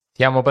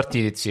Siamo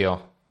partiti,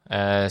 zio.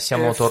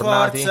 Siamo E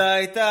tornati. Forza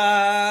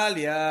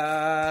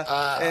Italia,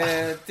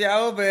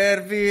 stiamo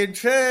per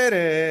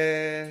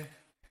vincere.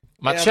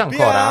 Ma E c'è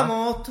ancora?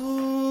 abbiamo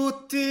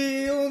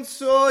tutti un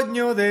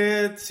sogno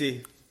del...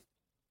 Sì,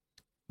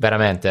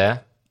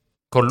 Veramente?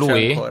 Con c'è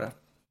lui? ancora.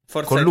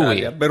 Forza Con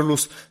Italia, lui?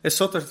 è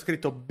sotto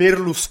scritto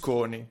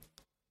Berlusconi.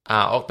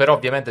 Ah, però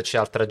ovviamente c'è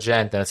altra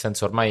gente, nel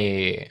senso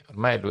ormai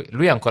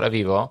lui è ancora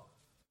vivo?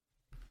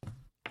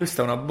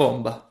 Questa è una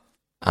bomba.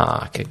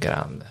 Ah, che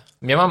grande.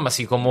 Mia mamma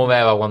si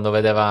commuoveva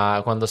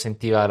quando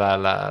sentiva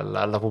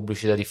la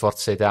pubblicità di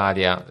Forza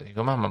Italia.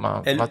 Dico,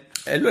 mamma,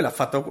 E lui l'ha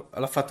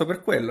fatto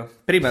per quello.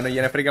 Prima non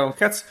gliene fregava un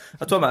cazzo.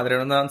 A tua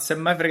madre non si è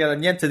mai fregata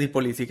niente di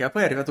politica.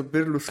 Poi è arrivato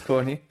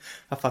Berlusconi,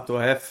 ha fatto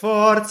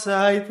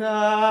Forza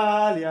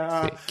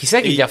Italia. sì.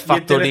 Chissà chi E gli ha gli fatto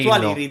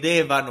intellettuali l'inno?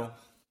 ridevano.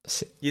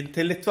 Sì. Gli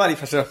intellettuali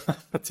facevano...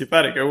 Ma ti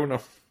pare che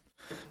uno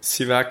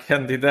si va a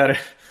candidare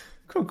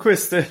con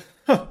queste...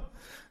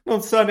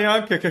 Non sa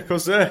neanche che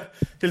cos'è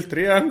il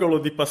triangolo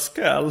di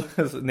Pascal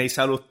nei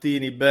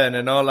salottini,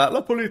 bene, no?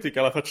 La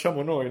politica la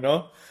facciamo noi,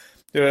 no?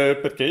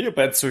 Perché io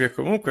penso che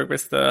comunque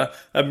questa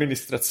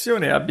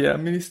amministrazione abbia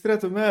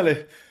amministrato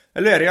male.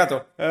 E lui è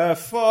arrivato,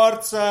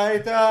 Forza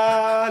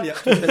Italia,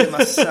 tutte le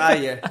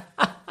massaie.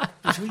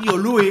 Dice, io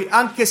lui,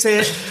 anche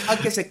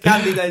se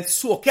candida il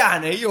suo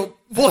cane,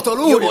 io voto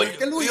lui,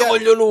 perché lui Io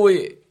voglio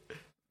lui.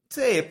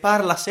 sì,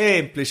 parla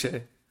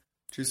semplice.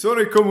 Ci sono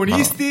i Ma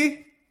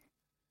comunisti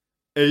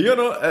e io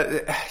no...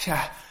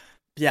 cioè,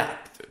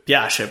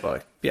 piace poi,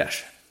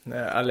 piace.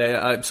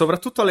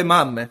 Soprattutto alle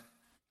mamme.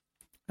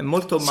 È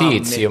molto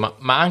sì, zio, mamme.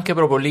 ma anche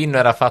proprio l'inno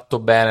era fatto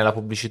bene, la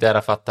pubblicità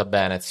era fatta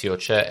bene, zio.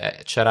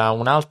 C'era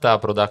un'alta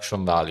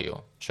production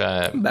value.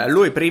 Cioè, Beh,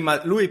 lui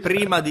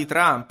prima di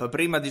Trump,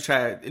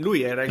 cioè,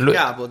 lui era il lui-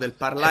 capo del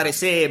parlare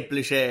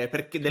semplice,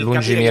 perché del capire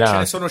che ce ne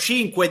lungimirante. sono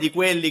 5 di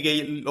quelli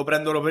che lo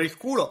prendono per il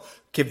culo,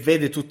 che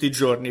vede tutti i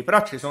giorni,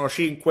 però ci sono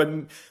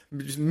 5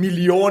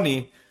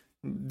 milioni,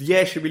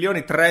 10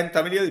 milioni,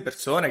 30 milioni di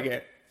persone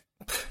che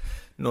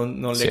non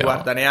le Sì, no.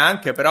 guarda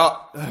neanche,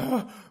 però...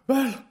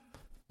 bello.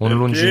 Un Perché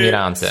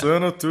lungimirante.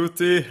 sono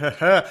tutti...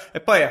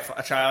 E poi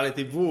c'ha le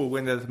TV,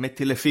 quindi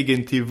metti le fighe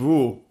in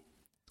TV.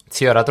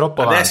 Zio, era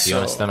troppo avanti, Adesso...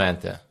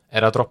 onestamente.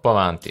 Era troppo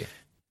avanti.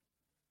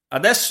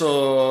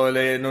 Adesso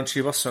non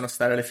ci possono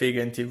stare le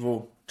fighe in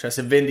TV. Cioè,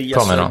 se vendi gli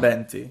Come no?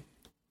 assorbenti,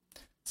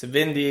 se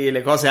vendi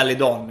le cose alle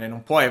donne,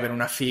 non puoi avere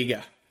una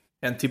figa.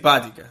 È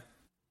antipatica.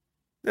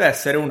 Deve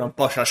essere una un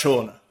po'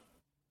 ciaciona.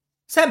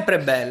 Sempre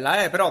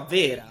bella, però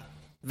vera.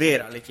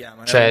 Vera le chiamano,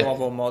 è un Cioè,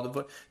 nuovo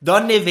modo.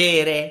 Donne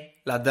vere,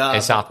 la DAV ha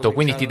esatto,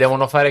 quindi ti cominciato.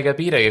 devono fare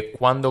capire che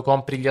quando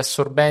compri gli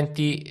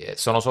assorbenti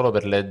sono solo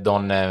per le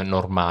donne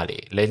normali.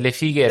 Le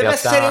fighe in Deve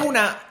essere realtà...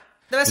 una,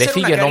 deve Le essere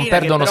una fighe non carina che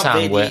perdono però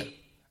sangue.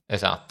 vedi...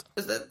 Esatto.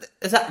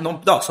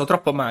 Esatto, no, sono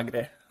troppo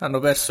magre. Hanno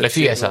perso il Le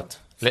fighe, ciclo. esatto.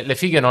 Le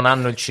fighe non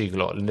hanno il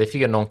ciclo. Le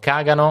fighe non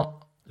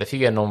cagano. Le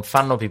fighe non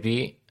fanno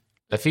pipì.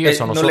 Le fighe E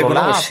sono non le solo là.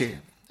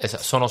 conosci.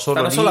 Sono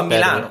solo Stanno solo lì a per...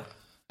 Milano.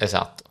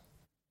 Esatto.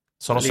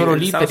 Sono solo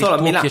lì Stanno per il solo a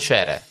tuo Milano.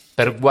 piacere.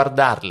 Per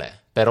guardarle.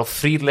 Per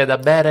offrirle da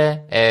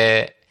bere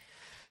e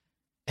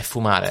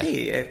fumare.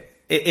 Sì,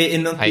 e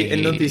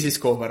non ti si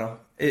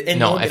scopano. E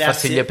No, no, e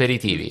farsi gli grazie.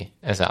 aperitivi.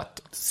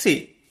 Esatto.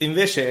 Sì,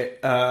 invece,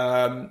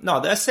 no,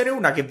 deve essere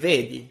una che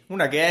vedi,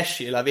 una che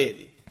esci e la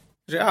vedi.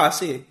 Dice, ah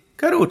sì,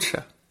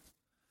 caruccia.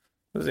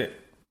 Così.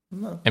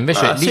 E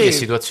invece lì che Sì.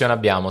 situazione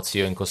abbiamo,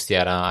 zio, in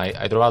costiera?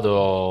 Hai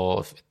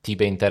trovato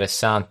tipe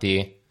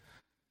interessanti?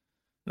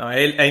 No,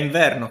 è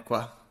inverno qua,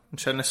 non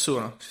c'è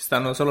nessuno. Ci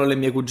stanno solo le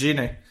mie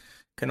cugine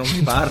che non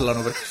mi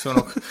parlano perché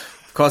sono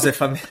cose,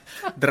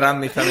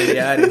 drammi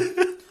familiari.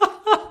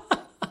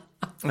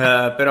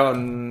 Però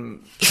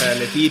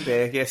le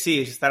tipe, che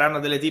sì, ci saranno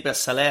delle tipe a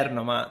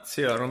Salerno, ma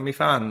zio, non mi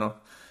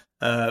fanno.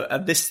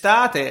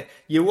 D'estate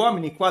gli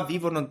uomini qua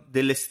vivono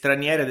delle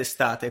straniere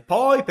d'estate,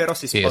 poi però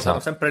si Sì, sposano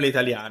esatto. sempre le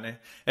italiane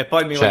e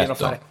poi mi vogliono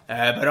Certo.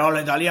 fare, però le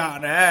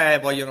italiane,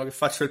 vogliono che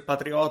faccio il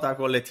patriota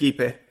con le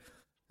tipe.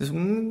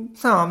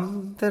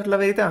 No, per la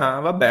verità,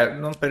 vabbè,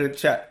 non per,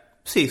 cioè,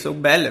 sì, sono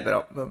belle,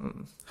 però,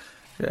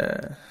 cioè,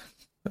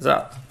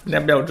 esatto, ne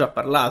abbiamo già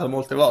parlato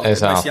molte volte, noi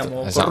Esatto,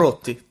 siamo esatto.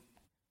 corrotti.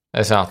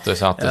 Esatto,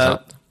 esatto, Eh,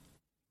 esatto.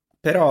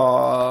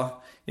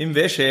 però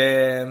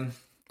invece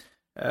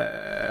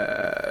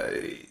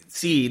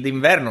sì,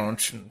 d'inverno non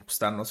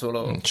stanno Non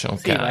solo... c'è un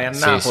Sì, vai a Sì,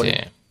 sì.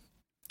 Napoli.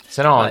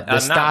 Se no, Vai a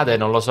d'estate, Napoli.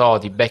 non lo so,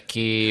 ti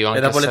becchi, o Le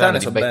anche a Salerno, napoletane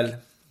ti sono becchi...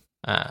 belle.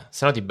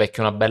 Se no ti becchi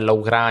una bella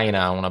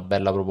ucraina, una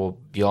bella proprio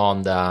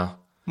bionda.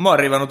 Mo'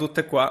 arrivano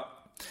tutte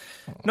qua.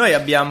 Noi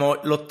abbiamo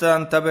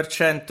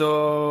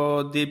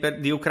l'80%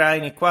 di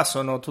ucraini qua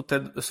sono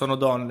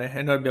donne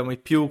e noi abbiamo i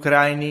più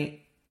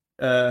ucraini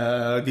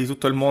di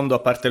tutto il mondo a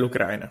parte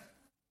l'Ucraina.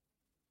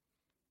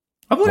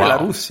 Ma pure la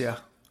Wow. Russia.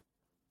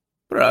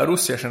 Pure la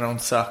Russia ce n'ha un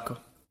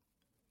sacco.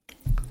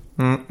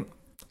 Mm.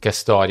 Che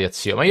storia,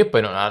 zio. Ma io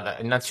poi,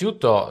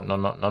 innanzitutto,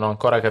 non ho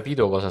ancora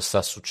capito cosa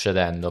sta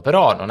succedendo.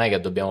 Però non è che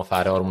dobbiamo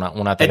fare ora una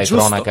È giusto,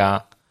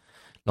 telecronaca.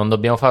 Non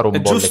dobbiamo fare un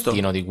è giusto.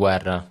 bollettino di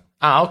guerra.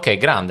 Ah, ok,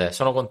 grande,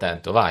 sono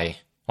contento, vai.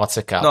 Ho No,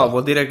 azzeccato.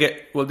 vuol dire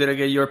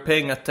che you're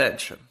paying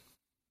attention.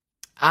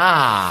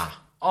 Ah,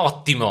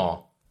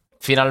 ottimo!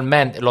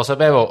 Finalmente lo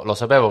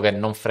sapevo che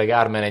non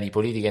fregarmene di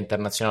politica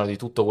internazionale, di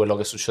tutto quello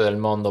che succede nel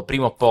mondo,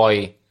 prima o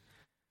poi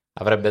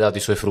avrebbe dato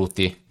i suoi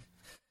frutti.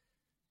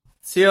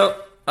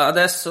 Zio,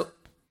 adesso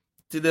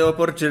ti devo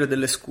porgere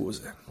delle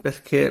scuse,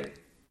 perché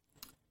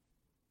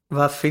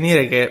va a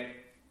finire che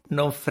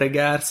non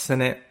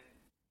fregarsene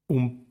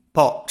un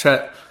po',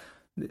 cioè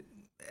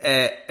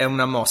è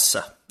una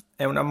mossa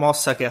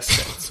che ha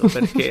senso,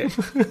 perché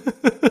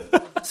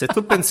se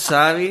tu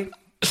pensavi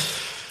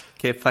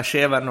che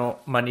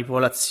facevano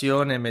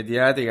manipolazione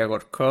mediatica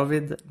col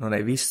Covid, non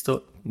hai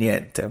visto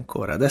niente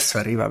ancora. Adesso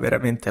arriva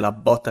veramente la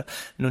botta.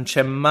 Non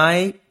c'è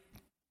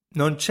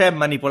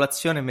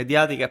manipolazione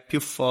mediatica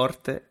più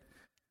forte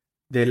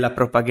della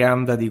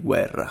propaganda di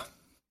guerra,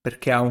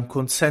 perché ha un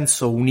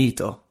consenso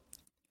unito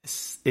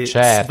e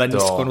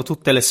svaniscono Certo,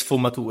 tutte le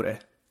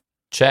sfumature.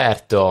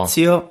 certo.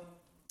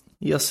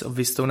 Io ho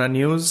visto una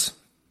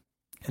news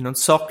e non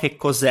so che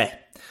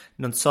cos'è,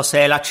 non so se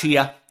è la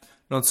CIA,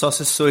 non so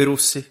se sono i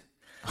russi,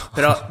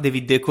 però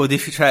devi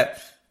decodificare.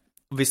 Cioè,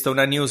 ho visto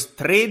una news: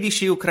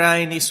 13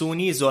 ucraini su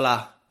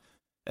un'isola,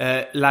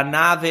 la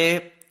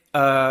nave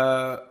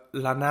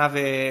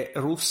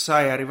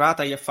russa è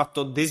arrivata, gli ha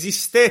fatto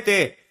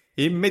desistete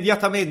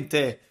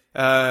immediatamente,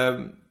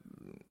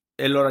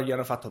 e loro gli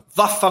hanno fatto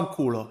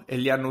vaffanculo e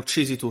li hanno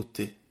uccisi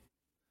tutti.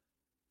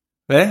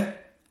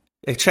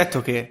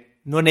 Eccetto che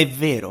non è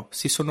vero,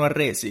 si sono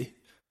arresi.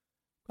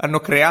 Hanno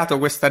creato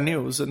questa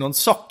news, non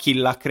so chi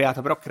l'ha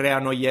creata, però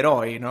creano gli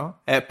eroi,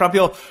 no? È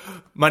proprio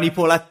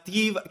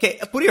manipolativa, che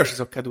pure io ci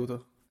sono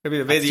caduto,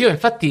 capito? Zio, Vedi?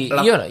 infatti,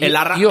 E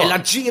la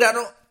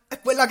girano, è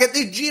quella che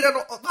ti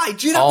girano, oh, vai,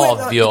 gira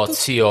quella! E, ovvio,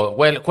 zio,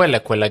 quella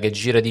è quella che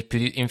gira di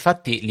più.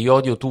 Infatti, li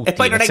odio e tutti.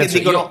 poi non Nel è che senso,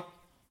 io dicono,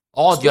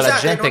 odio la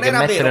scusate, gente non che era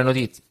mette le vero,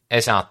 notizie.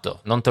 Esatto,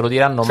 non te lo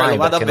diranno cioè lo mai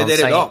vado a perché non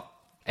vedere sai. dopo.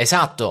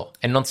 Esatto,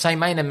 e non sai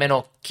mai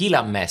nemmeno chi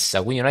l'ha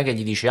messa. Quindi non è che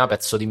gli dici, ah,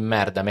 pezzo di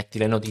merda, metti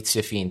le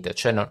notizie finte.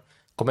 Cioè,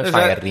 come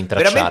fai a Cioè,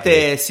 rintracciarli?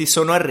 veramente si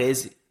sono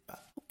arresi.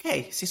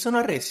 Ok, si sono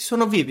arresi,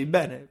 sono vivi,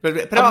 bene.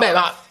 Però, Vabbè,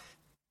 ma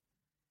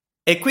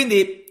e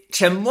quindi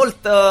c'è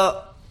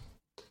molta.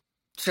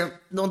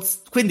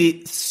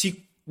 Quindi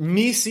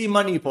mi si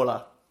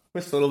manipola.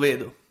 Questo lo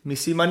vedo. Mi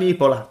si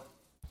manipola.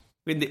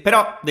 Quindi,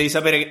 però devi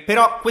sapere che.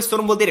 Però questo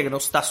non vuol dire che non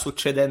sta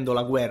succedendo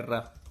la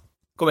guerra.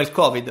 Come il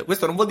Covid.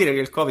 Questo non vuol dire che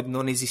il Covid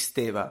non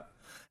esisteva.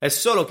 È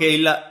solo che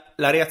la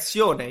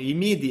reazione, i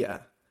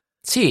media,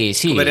 sì, come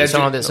sì,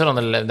 reagiscono. sono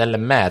delle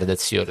merde,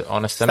 zio. Stanno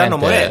Onestamente.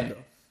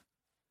 morendo.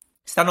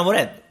 Stanno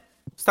morendo.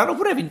 Stanno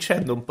pure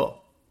vincendo un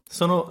po'.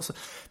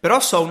 Però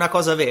so una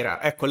cosa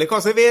vera. Ecco, le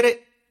cose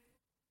vere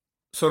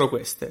sono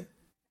queste.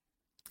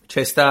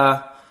 C'è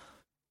sta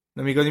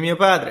un amico di mio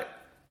padre,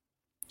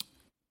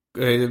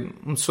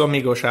 un suo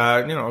amico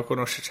io non lo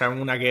conosce, c'è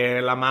una che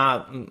è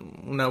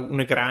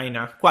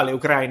un'ucraina. Qua le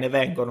ucraine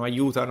vengono,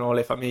 aiutano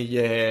le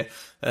famiglie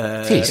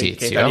Sì, sì,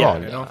 ricche zio, ha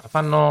italiane, voglia. no? Ha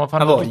Fanno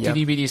tutti i voglia.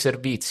 tipi di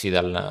servizi,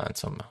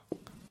 insomma.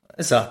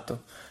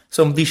 Esatto.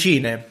 Sono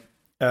vicine.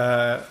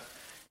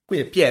 Qui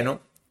è pieno.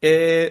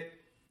 E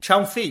c'ha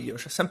un figlio,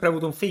 c'ha sempre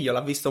avuto un figlio,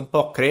 l'ha visto un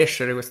po'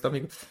 crescere questo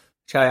amico.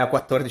 C'ha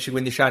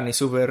 14-15 anni,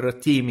 super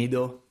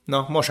timido,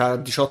 no? Mo' c'ha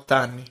 18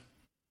 anni.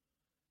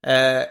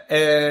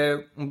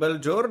 E un bel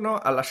giorno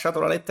ha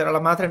lasciato la lettera alla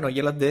madre, non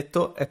gliel'ha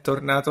detto, è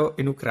tornato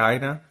in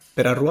Ucraina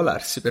per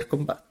arruolarsi, per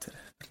combattere,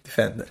 per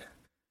difendere.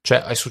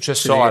 Cioè, è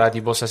successo Quindi, ora,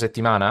 tipo, sta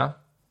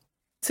settimana?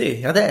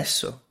 sì,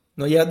 adesso.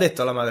 Non gliel'ha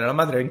detto alla madre. La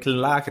madre è in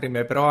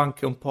lacrime, però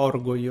anche un po'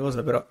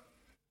 orgogliosa, però,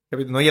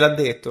 capito? Non gliel'ha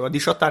detto. A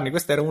 18 anni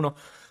questo era uno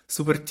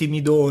super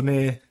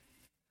timidone.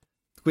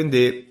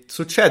 Quindi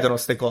succedono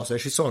queste cose,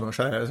 ci sono,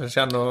 cioè No,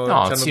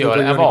 c'hanno due zio, ha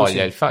coglioni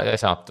voglia, così.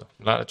 esatto.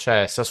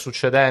 Cioè, sta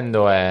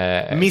succedendo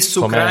e Miss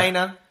come...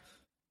 Ucraina.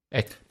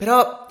 e-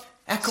 Però,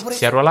 ecco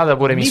si è arruolata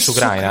pure Miss Miss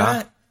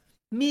Ucraina?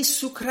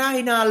 Miss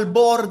Ucraina al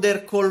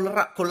border con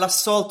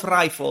l'assault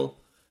rifle.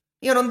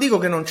 Io non dico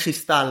che non ci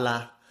sta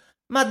là,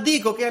 ma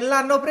dico che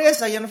l'hanno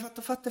presa, gli hanno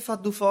fatto fatte fa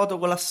due foto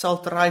con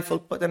l'assault rifle,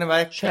 poi te ne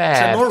vai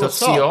cioè, non lo Certo,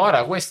 zio, so.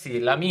 ora questi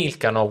la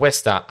milcano,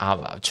 questa...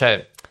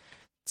 cioè,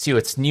 zio,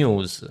 it's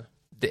news.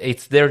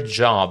 It's their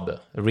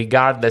job,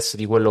 regardless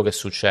di quello che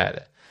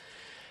succede.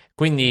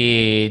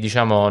 Quindi,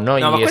 diciamo, No,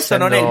 ma noi questo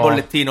non è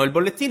essendo... il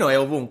bollettino è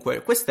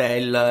ovunque. Questo è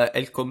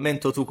il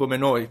commento tu come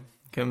noi,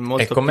 che è E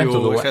molto commento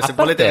più, tu, cioè se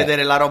volete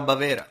vedere la roba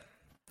vera.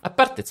 a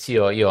parte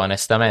zio, io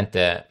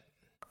onestamente,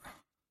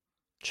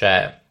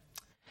 cioè,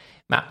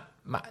 ma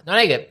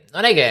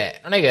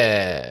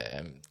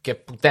che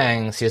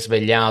Putin si è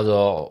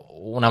svegliato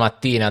una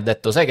mattina e ha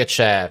detto, sai che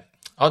c'è?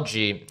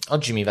 Oggi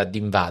mi va di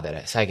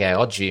invadere, sai che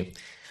oggi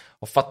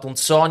ho fatto un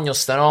sogno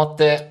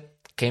stanotte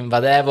che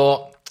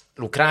invadevo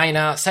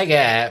l'Ucraina, sai che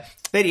è?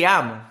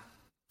 Speriamo.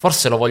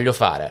 Forse lo voglio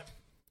fare.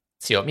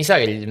 Zio, mi sa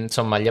che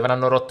insomma gli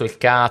avranno rotto il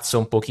cazzo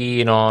un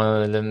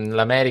pochino,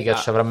 l'America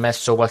ci Ah, avrà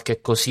messo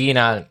qualche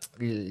cosina,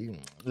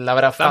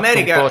 l'avrà fatto un po'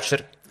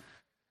 l'America,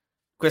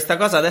 questa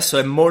cosa adesso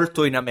è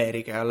molto in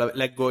America.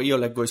 Io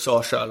leggo i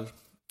social,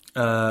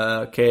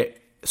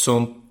 che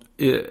sono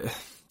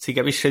si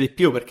capisce di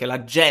più perché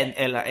la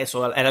gente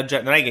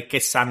non è che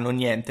sanno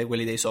niente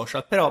quelli dei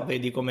social, però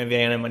vedi come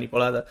viene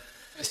manipolata.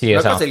 Sì,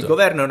 Una cosa è il esatto.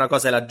 governo e una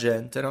cosa è la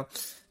gente, no?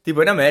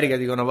 Tipo in America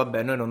dicono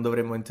vabbè, noi non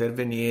dovremmo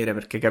intervenire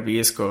perché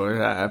capisco,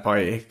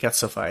 poi che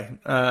cazzo fai?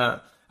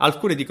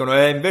 Alcuni dicono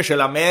invece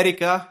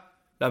l'America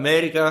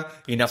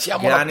in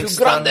Siamo la più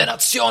grande Afghanistan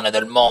nazione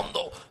del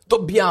mondo.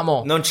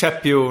 Dobbiamo. non c'è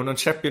più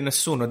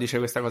nessuno dice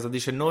questa cosa,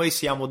 dice noi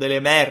siamo delle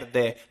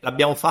merde,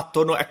 l'abbiamo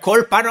fatto noi, è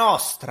colpa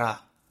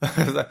nostra.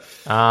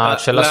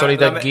 C'è la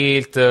solita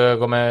guilt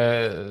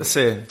come...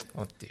 Sì.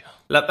 Oddio.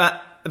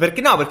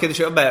 Perché no? Perché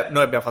dice, vabbè,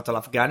 noi abbiamo fatto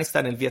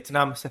l'Afghanistan, il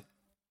Vietnam.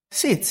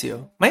 Sì,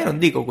 zio, ma io non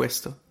dico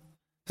questo.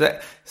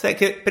 Sai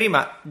che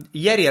prima,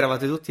 ieri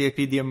eravate tutti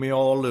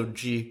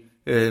epidemiologi,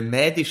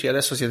 medici,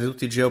 adesso siete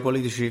tutti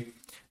geopolitici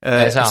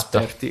Esatto.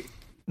 esperti.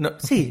 No,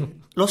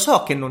 sì, lo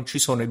so che non ci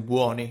sono i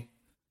buoni.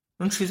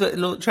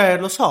 Cioè,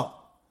 lo so.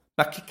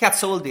 Ma che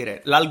cazzo vuol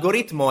dire?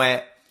 L'algoritmo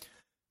è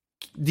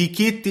di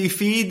chi ti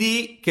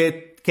fidi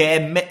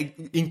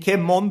in che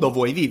mondo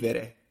vuoi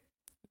vivere.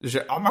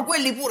 Dice, ma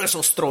quelli pure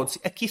sono stronzi.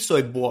 E chi sono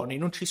i buoni?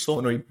 Non ci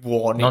sono i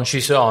buoni. Non ci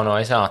sono,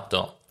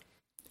 esatto.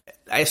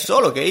 È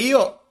solo che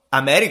io,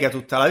 America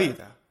tutta la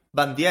vita.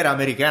 Bandiera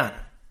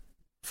americana.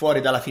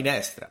 Fuori dalla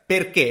finestra.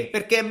 Perché?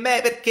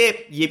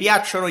 Perché gli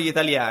piacciono gli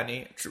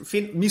italiani.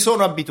 Mi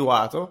sono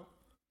abituato.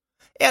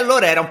 E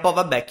allora era un po',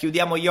 vabbè,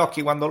 chiudiamo gli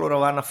occhi quando loro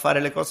vanno a fare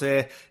le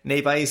cose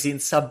nei paesi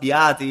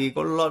insabbiati.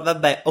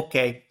 Vabbè,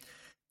 ok.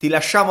 Ti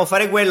lasciamo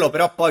fare quello,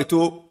 però poi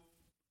tu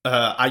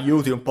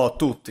aiuti un po'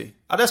 tutti.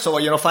 Adesso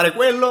vogliono fare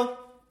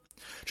quello?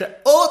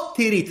 Cioè, o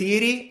ti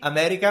ritiri,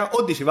 America,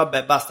 o dici,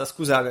 vabbè, basta,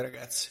 scusate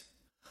ragazzi.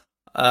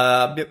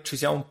 Ci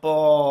siamo un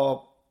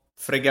po'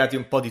 fregati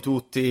un po' di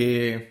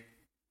tutti.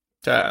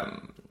 Cioè,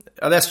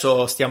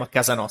 adesso stiamo a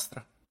casa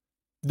nostra.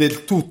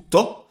 Del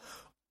tutto.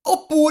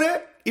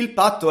 Oppure il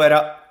patto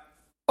era,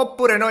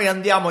 oppure noi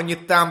andiamo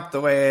ogni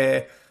tanto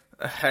in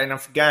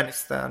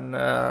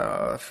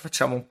Afghanistan,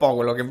 facciamo un po'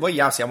 quello che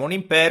vogliamo, siamo un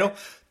impero,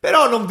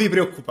 però non vi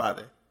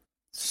preoccupate.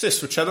 Se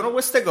succedono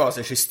queste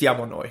cose ci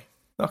stiamo noi.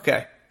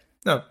 Ok?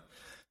 No.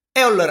 E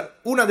allora,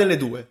 una delle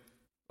due.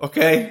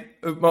 Ok?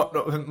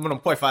 Non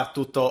puoi fare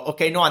tutto.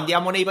 Ok, no,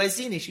 andiamo nei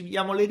paesini, ci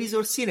pigliamo le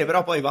risorsine,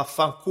 però poi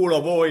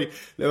vaffanculo voi.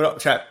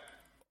 Cioè,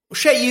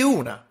 scegli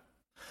una.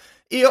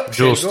 Io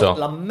Giusto. scelgo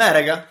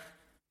l'America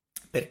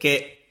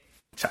perché,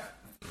 cioè,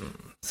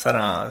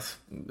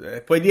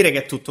 puoi dire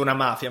che è tutta una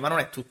mafia, ma non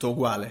è tutto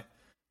uguale.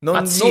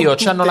 Ma zio,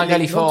 c'hanno la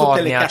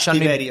California,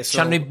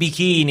 c'hanno i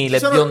bikini, le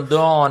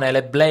biondone,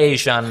 le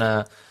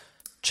Blasian.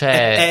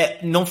 Cioè...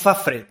 non fa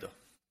freddo.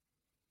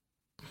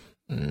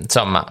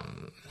 Insomma...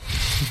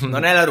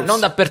 Non è la Russia. Non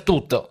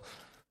dappertutto.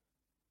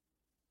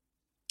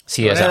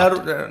 Sì,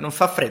 esatto. Non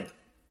fa freddo.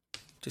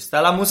 Ci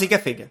sta la musica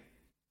figa.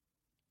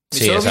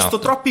 Visto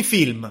troppi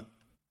film.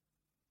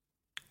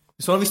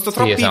 Mi sono visto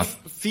troppi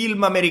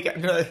film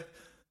americani.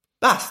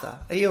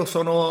 Basta. E io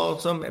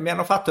mi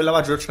hanno fatto il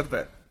lavaggio del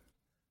cervello.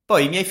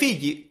 Poi i miei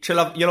figli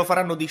glielo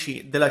faranno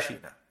della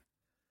Cina.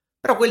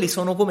 Però quelli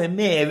sono come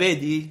me,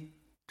 vedi?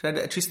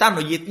 Cioè, ci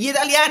stanno gli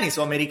italiani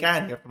sono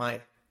americani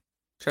ormai.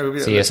 Cioè,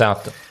 sì,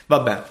 esatto.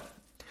 Vabbè.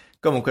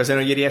 Comunque, se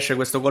non gli riesce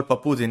questo colpo a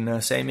Putin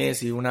 6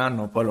 mesi, un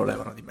anno, poi lo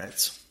levano di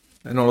mezzo.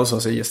 E non lo so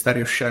se gli sta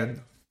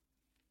riuscendo.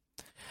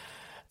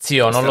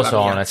 Zio, non lo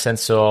so, nel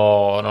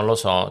senso, non lo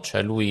so.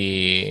 Cioè,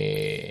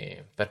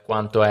 lui, per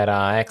quanto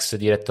era ex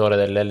direttore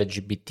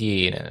dell'LGBT,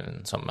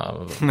 insomma...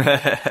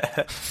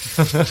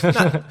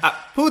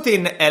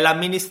 Putin è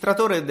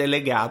l'amministratore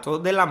delegato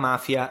della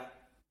mafia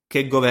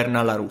che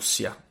governa la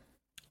Russia.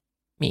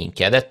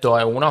 Minchia, ha detto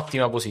è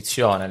un'ottima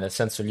posizione, nel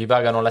senso gli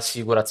pagano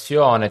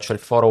l'assicurazione, c'è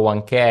il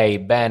 401k,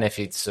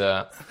 benefits.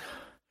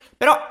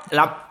 Però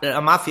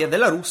la mafia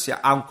della Russia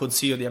ha un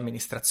consiglio di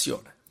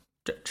amministrazione.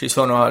 Cioè, ci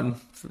sono...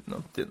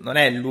 Non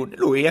è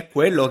lui è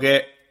quello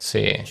che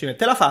ci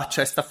mette la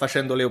faccia e sta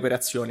facendo le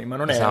operazioni, ma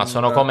non è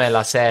sono come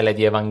la Sele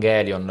di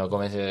Evangelion,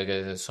 come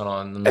se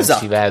non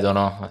si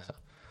vedono.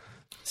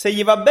 Se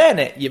gli va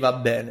bene, gli va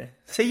bene.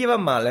 Se gli va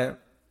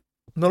male,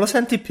 non lo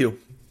senti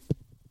più.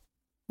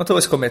 Quanto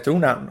vuoi scommettere?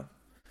 Un anno.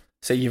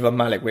 Se gli va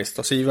male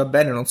questo, se gli va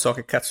bene non so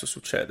che cazzo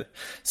succede.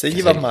 Se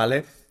gli va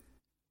male,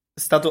 è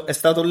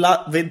stato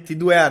là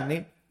 22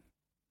 anni,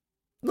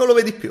 non lo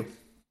vedi più.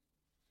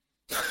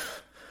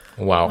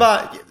 Wow.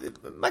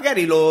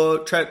 Magari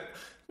cioè,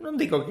 non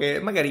dico che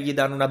magari gli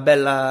danno una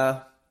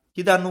bella,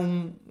 gli danno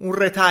un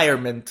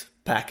retirement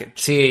package.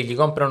 Sì, gli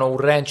comprano un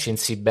ranch in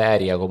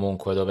Siberia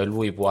comunque dove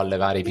lui può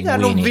allevare i pinguini.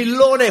 Gli danno un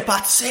villone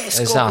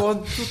pazzesco, esatto.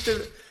 Con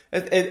tutte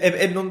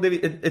e non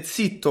devi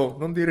zitto,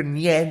 non dire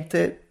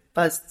niente.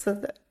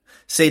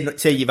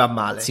 Se gli va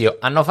male. Sì,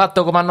 hanno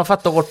fatto come hanno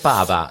fatto col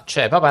Papa,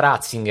 cioè Papa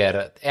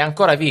Ratzinger è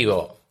ancora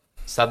vivo,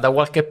 sta da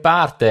qualche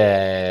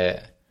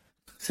parte.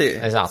 Sì,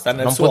 esatto. Sta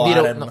nel non suo può dire,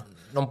 harem.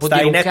 non può sta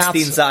dire in un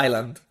Epstein's cazzo.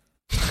 Island.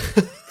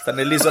 Sta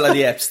nell'isola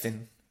di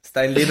Epstein.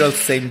 Sta in Little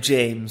St.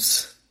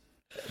 James.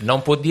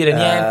 Non può dire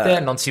niente,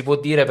 non si può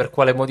dire per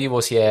quale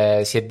motivo si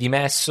è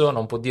dimesso,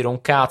 non può dire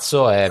un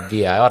cazzo e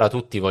via. E ora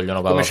tutti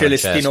vogliono Papa come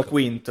Francesco. Celestino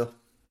V.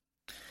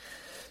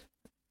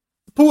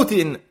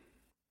 Putin,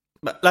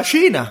 la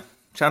Cina,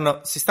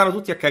 si stanno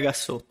tutti a cagare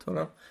sotto,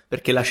 no?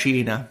 Perché la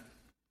Cina...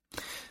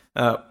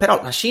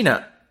 però la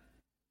Cina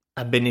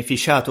ha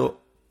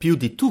beneficiato più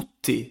di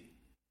tutti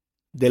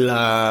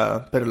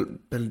della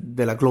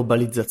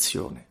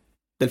globalizzazione.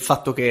 Del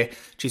fatto che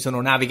ci sono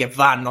navi che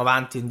vanno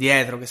avanti e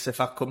indietro, che se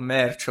fa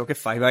commercio, che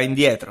fai? Vai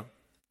indietro.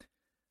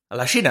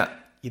 Alla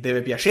Cina gli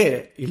deve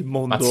piacere il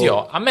mondo. Ma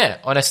zio, a me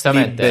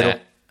onestamente, libero.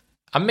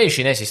 a me i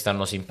cinesi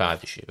stanno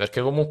simpatici,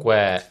 perché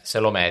comunque se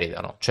lo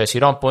meritano. Cioè si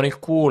rompono il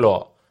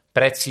culo,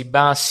 prezzi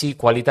bassi,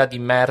 qualità di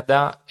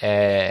merda,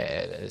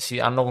 e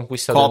hanno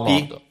conquistato il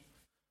mondo.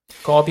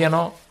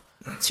 Copiano.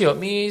 Zio,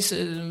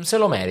 se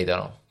lo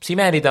meritano. Si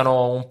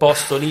meritano un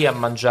posto lì a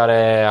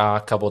mangiare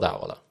a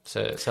capotavola.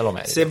 Se lo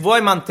meritano. Se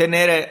vuoi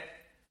mantenere...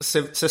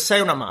 Se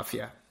sei una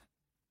mafia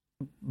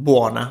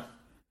buona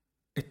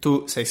e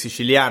tu sei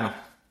siciliano,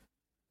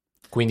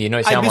 quindi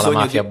noi siamo la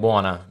mafia di...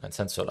 buona, nel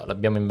senso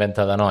l'abbiamo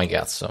inventata noi,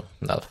 cazzo,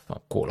 dal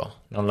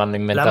culo. Non l'hanno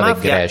inventata i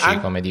mafia, greci,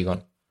 come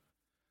dicono.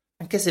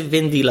 Anche se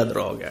vendi la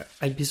droga,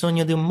 hai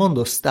bisogno di un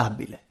mondo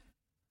stabile.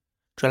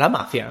 Cioè la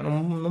mafia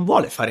non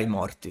vuole fare i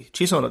morti.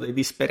 Ci sono dei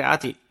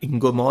disperati in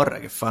Gomorra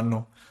che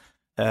fanno...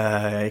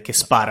 che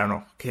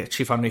sparano, che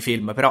ci fanno i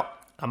film, però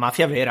la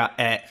mafia vera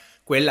è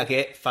quella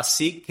che fa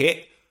sì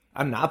che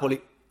a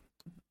Napoli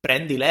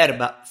prendi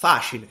l'erba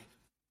facile.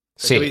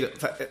 Sì.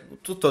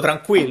 Tutto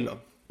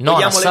tranquillo.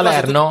 Non a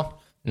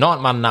Salerno, no,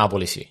 ma a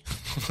Napoli sì.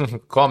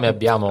 Come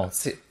abbiamo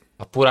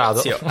appurato.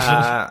 Sì,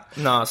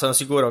 no, sono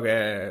sicuro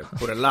che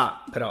pure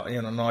là, però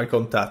io non ho i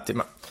contatti,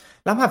 ma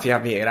la mafia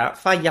vera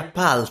fa gli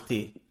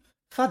appalti,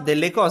 fa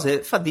delle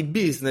cose, fa di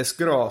business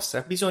grosse,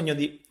 ha bisogno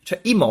di... cioè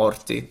i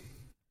morti.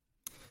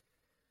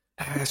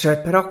 Cioè,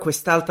 però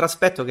quest'altro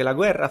aspetto che la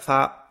guerra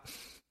fa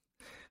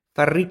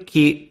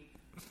ricchi...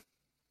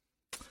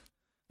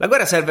 La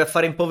guerra serve a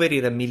far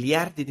impoverire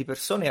miliardi di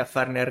persone e a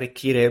farne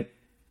arricchire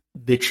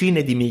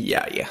decine di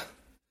migliaia.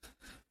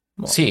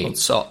 Sì, non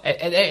so.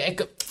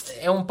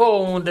 È un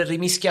po' un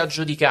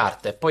rimischiaggio di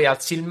carte. Poi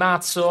alzi il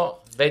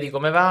mazzo, vedi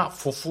come va,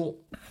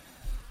 fu.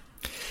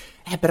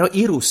 Però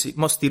i russi,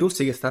 sti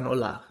russi che stanno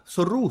là,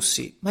 sono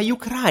russi, ma gli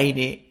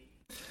ucraini...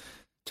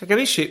 Cioè,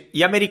 capisci?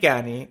 Gli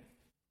americani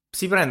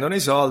si prendono i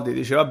soldi,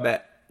 dice,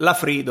 vabbè, la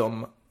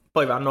freedom,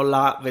 poi vanno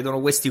là, vedono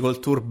questi col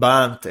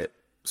turbante,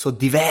 sono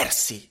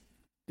diversi.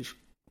 Dice,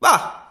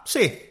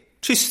 sì,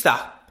 ci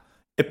sta.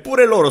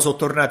 Eppure loro sono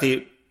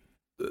tornati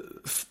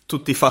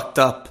tutti fucked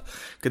up,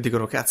 che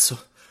dicono,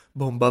 cazzo,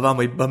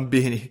 bombavamo i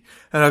bambini,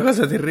 è una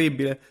cosa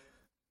terribile.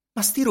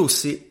 Ma sti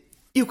russi,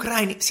 gli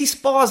ucraini, si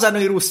sposano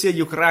i russi e gli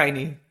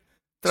ucraini.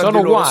 Sono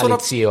uguali,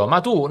 zio,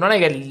 ma tu non è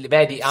che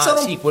vedi,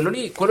 sì, quello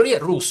lì è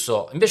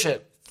russo,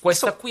 invece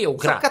questa qui è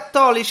ucraina. Sono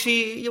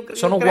cattolici,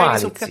 sono uguali,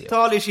 sono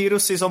cattolici, i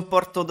russi sono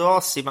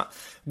ortodossi, ma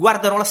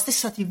guardano la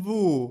stessa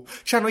TV,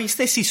 hanno gli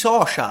stessi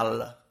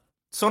social.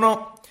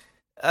 Sono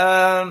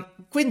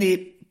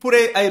quindi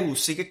pure ai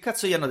russi che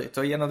cazzo gli hanno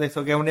detto? Gli hanno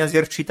detto che è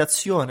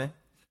un'esercitazione?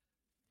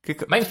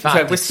 Ma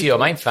infatti, zio,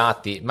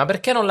 ma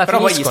perché non la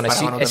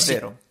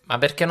finiscono? Ma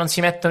perché non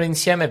si mettono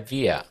insieme e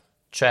via?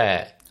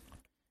 Cioè,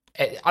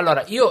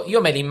 allora,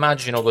 io me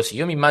l'immagino così.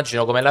 Io mi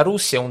immagino come la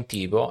Russia è un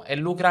tipo e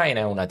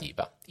l'Ucraina è una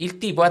tipa. Il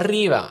tipo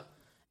arriva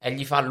e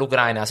gli fa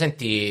all'Ucraina,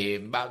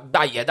 senti,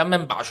 dai, dammi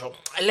un bacio.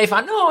 E lei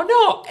fa,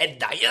 no, e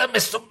dai, dammi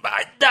sto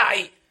bacio,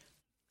 dai.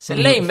 Se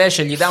lei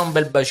invece gli dà un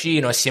bel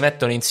bacino e si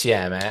mettono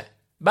insieme,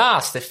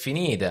 basta, è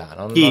finita.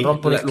 Non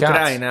rompono il cazzo.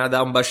 L'Ucraina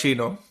dà un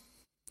bacino?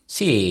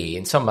 Sì,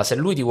 insomma, se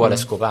lui ti vuole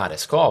scopare,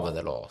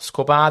 scopatelo,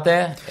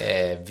 scopate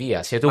e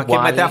via, siete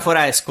uguali. Ma che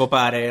metafora è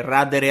scopare?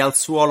 Radere al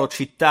suolo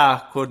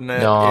città con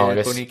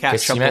i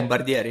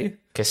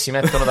cacciabombardieri? Che si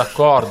mettono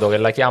d'accordo, che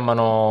la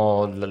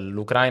chiamano,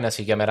 l'Ucraina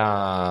si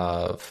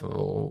chiamerà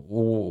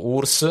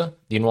URSS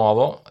di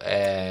nuovo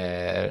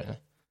e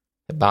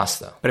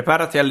basta.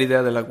 Preparati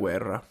all'idea della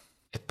guerra.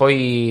 E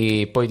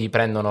poi ti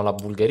prendono la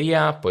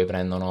Bulgaria, poi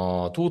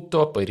prendono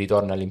tutto, poi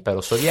ritorna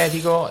all'impero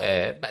sovietico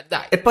e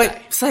dai. E poi,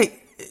 dai. sai...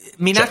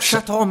 Minaccia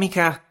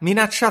atomica,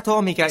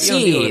 io sì,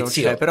 non dico che non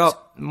c'è,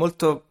 però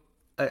molto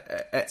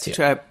sì.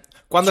 cioè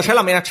quando c'è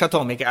la minaccia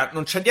atomica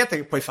non c'è niente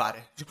che puoi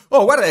fare.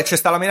 Oh, guarda che c'è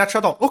sta la minaccia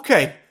atomica,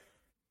 ok,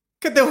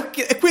 che devo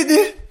e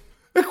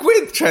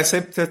quindi cioè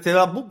se te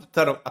la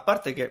buttano, a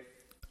parte che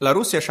la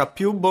Russia ha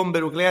più bombe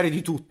nucleari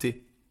di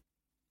tutti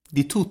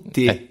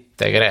Te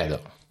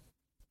credo.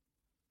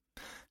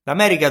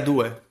 l'America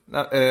 2,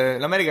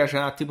 l'America ce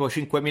n'ha tipo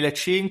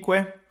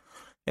 5.500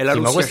 e la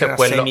Russia ce n'ha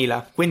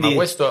 6.000, quindi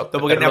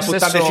dopo che ne ha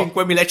buttate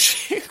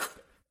 5.500.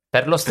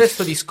 Per lo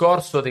stesso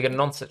discorso di che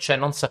non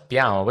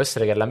sappiamo, può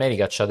essere che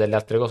l'America c'ha delle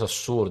altre cose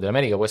assurde.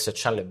 L'America può essere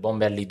che c'ha le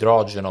bombe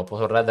all'idrogeno,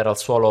 può radere al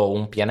suolo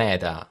un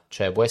pianeta,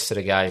 cioè può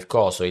essere che ha il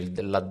coso,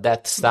 la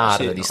Death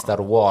Star di Star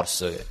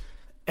Wars.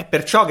 È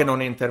perciò che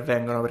non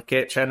intervengono,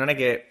 perché cioè non è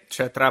che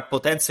tra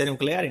potenze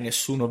nucleari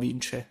nessuno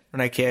vince,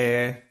 non è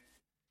che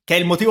è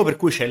il motivo per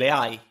cui ce le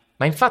hai.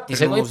 Ma infatti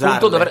secondo il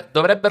punto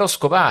dovrebbero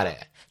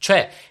scopare,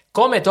 cioè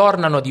come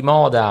tornano di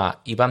moda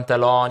i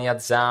pantaloni a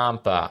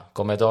zampa,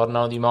 come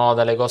tornano di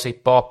moda le cose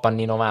hip hop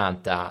anni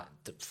 90,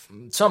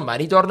 insomma,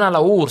 ritorna la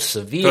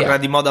URSS, via. Torna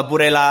di moda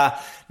pure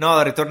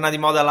no, ritorna di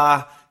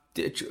moda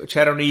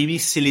c'erano i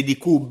missili di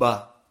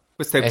Cuba.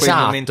 Questo è quei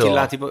momenti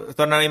là, tipo,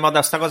 tornano di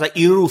moda sta cosa,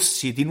 i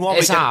russi, di nuovo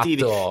i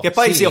cattivi, che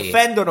poi si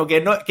offendono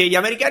che gli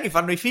americani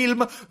fanno i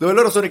film dove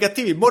loro sono i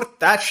cattivi,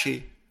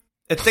 mortacci,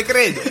 e te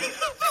credo.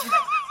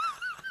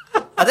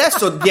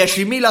 Adesso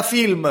 10.000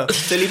 film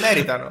se li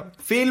meritano,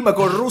 film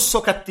col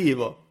russo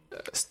cattivo.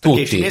 Tutti.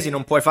 Perché i cinesi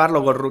non puoi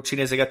farlo col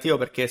cinese cattivo,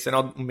 perché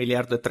sennò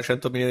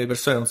 1.300.000.000 di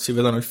persone non si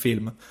vedono il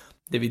film.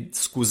 Devi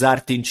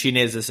scusarti in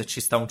cinese se ci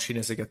sta un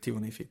cinese cattivo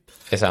nei film.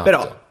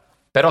 Esatto.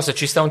 Però se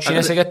ci sta un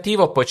cinese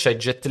cattivo, poi c'è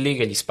Jet Li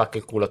che gli spacca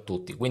il culo a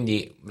tutti,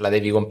 quindi la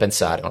devi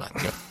compensare un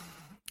attimo.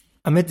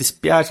 A me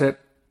dispiace,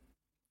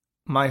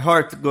 my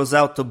heart goes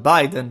out to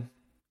Biden,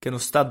 che non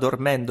sta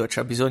dormendo e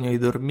c'ha bisogno di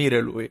dormire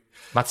lui.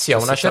 Ma zio,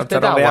 a una certa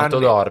età quanto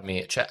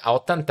dormi? Cioè, a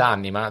 80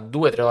 anni, ma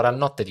 2-3 ore a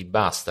notte ti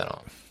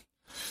bastano.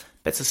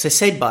 Penso, se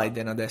sei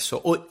Biden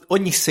adesso,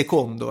 ogni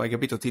secondo, hai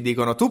capito, ti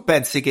dicono, tu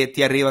pensi che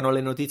ti arrivano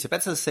le notizie,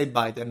 pensa se sei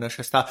Biden,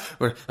 c'è sta...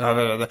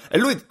 E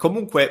lui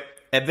comunque...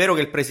 È vero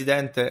che il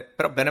presidente,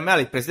 però bene o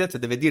male il presidente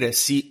deve dire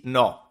sì,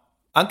 no.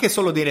 Anche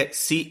solo dire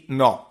sì,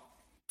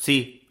 no.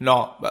 Sì,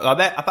 no.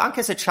 Vabbè,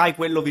 anche se c'hai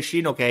quello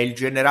vicino che è il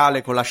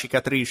generale con la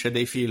cicatrice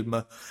dei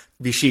film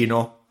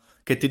vicino,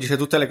 che ti dice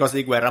tutte le cose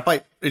di guerra.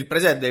 Poi il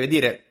presidente deve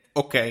dire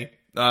ok,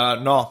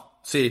 no,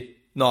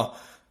 sì, no.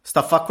 Sta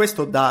a fare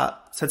questo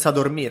senza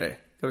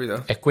dormire,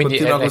 capito? E quindi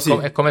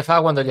è come fa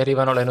quando gli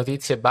arrivano le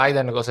notizie?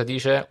 Biden cosa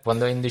dice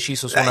quando è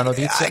indeciso su una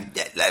notizia?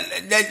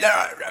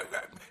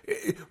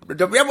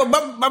 Dobbiamo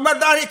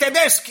bombardare i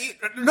tedeschi?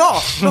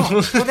 No,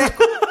 non è...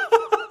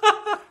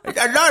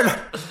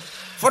 no,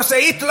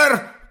 forse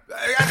Hitler?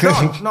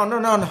 No,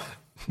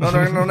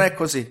 non è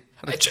così.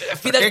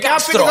 Fidel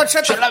Castro!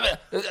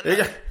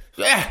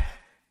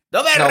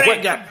 Dov'è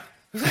Reagan?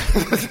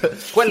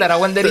 Quella era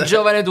quando eri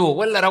giovane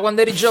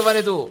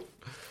tu.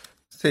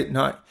 Sì,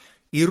 no,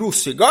 i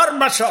russi.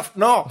 Gorbaciov,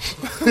 no!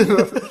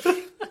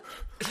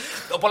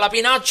 Dopo la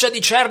pinaccia di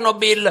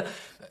Chernobyl.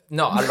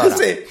 No, allora...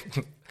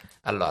 Sì.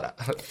 Allora,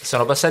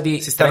 sono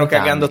passati. Si stanno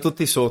cagando anni.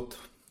 tutti sotto.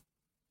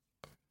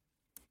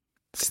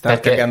 Si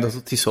stanno cagando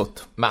tutti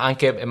sotto. Ma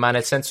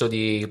nel senso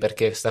di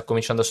perché sta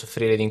cominciando a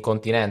soffrire di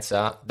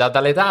incontinenza? Data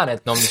l'età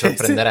non mi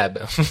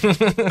sorprenderebbe.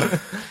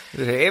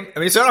 Sì,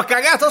 mi sono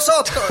cagato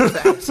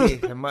sotto. Sì,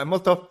 è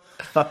molto.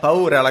 Fa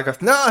paura la cosa.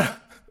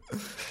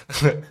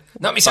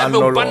 No, mi serve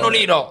un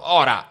pannolino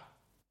ora.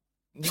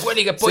 Di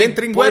quelli che puoi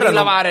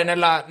rilavare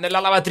nella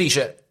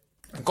lavatrice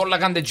con la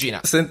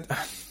candeggina.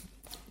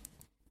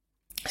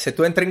 Se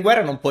tu entri in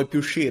guerra non puoi più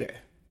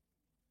uscire.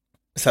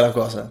 Questa è la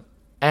cosa.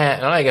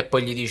 Non è che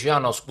poi gli dici,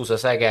 no, scusa,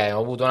 sai che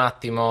ho avuto un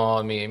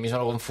attimo, mi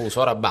sono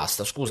confuso, ora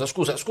basta, scusa.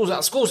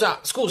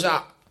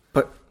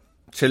 Poi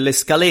c'è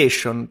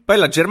l'escalation. Poi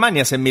la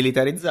Germania si è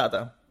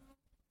militarizzata.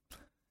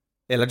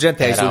 E la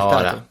gente ha esultato.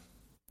 Ora.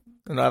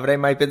 Non avrei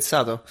mai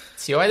pensato.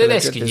 Sì, ai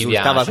tedeschi gli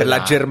esultava piace. Per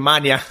la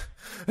Germania.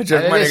 La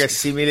Germania che è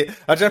simile.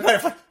 La Germania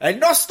fa, è il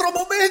nostro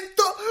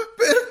momento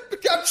per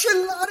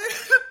cancellare.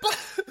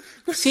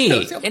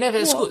 Sì,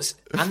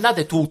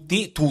 andate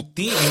tutti,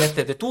 vi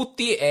mettete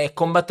tutti e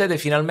combattete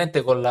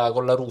finalmente con la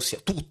Russia.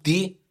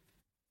 Tutti?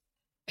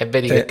 E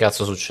vedi che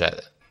cazzo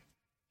succede.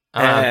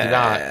 Avanti,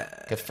 dai.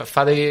 Che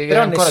fatevi che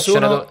ancora,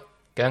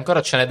 che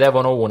ancora ce ne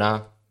devono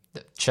una.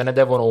 Ce ne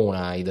devono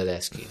una ai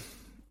tedeschi.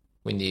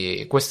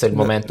 Quindi questo è il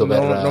momento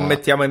per... Non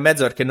mettiamo in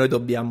mezzo perché noi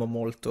dobbiamo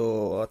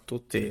molto a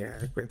tutti.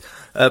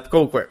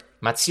 Comunque...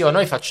 Ma zio,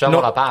 noi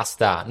facciamo la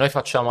pasta. Noi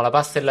facciamo la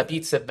pasta e la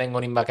pizza e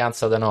vengono in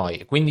vacanza da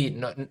noi. Quindi...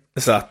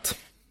 Esatto.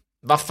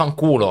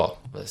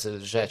 Vaffanculo.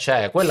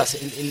 Cioè,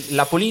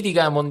 la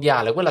politica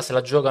mondiale, quella se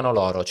la giocano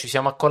loro. Ci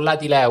siamo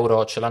accollati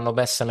l'euro, ce l'hanno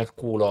messa nel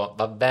culo.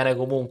 Va bene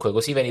comunque,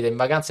 così venite in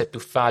vacanza è più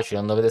facile,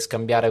 non dovete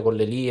scambiare con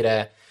le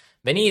lire.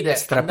 Venite,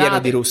 strapieno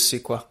di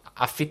russi qua.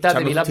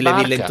 Affittatevi la barca. C'hanno tutte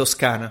le ville in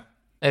Toscana.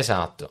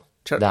 Esatto.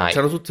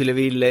 C'erano tutte le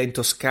ville in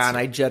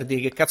Toscana, i giardini,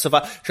 che cazzo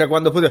fa? Cioè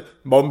quando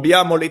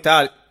bombiamo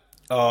l'Italia.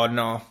 Oh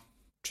no,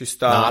 ci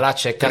sta. No, là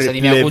c'è casa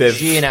di mia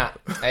cugina.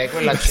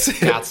 Quella c'è, sì.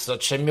 Cazzo,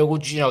 c'è mio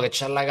cugino che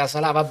c'ha la casa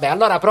là. Vabbè,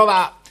 allora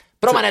prova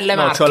nelle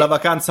Marche. C'ho la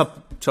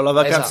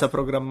vacanza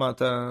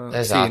programmata.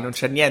 Esatto. Sì, non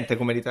c'è niente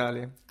come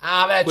l'Italia.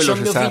 Ah, beh, c'è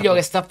mio figlio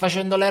che sta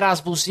facendo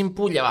l'Erasmus in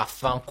Puglia.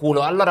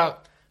 Vaffanculo. Allora,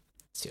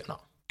 sì o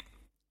no?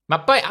 Ma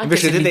poi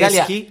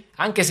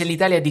anche se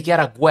l'Italia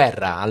dichiara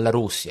guerra alla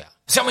Russia.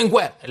 Siamo in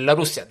guerra. E la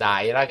Russia,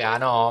 dai, raga,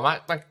 no,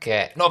 ma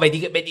che? No, vedi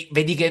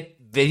che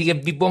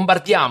vi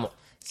bombardiamo.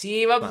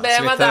 Sì,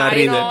 vabbè, ma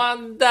dai, no, ma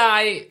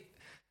dai.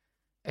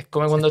 È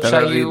come quando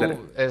c'hai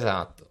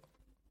esatto.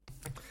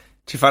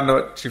 Ci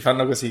fanno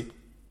così.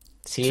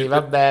 Sì,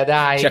 vabbè,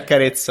 dai. Ci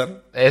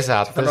accarezzano.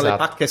 Esatto, ci fanno le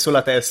pacche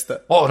sulla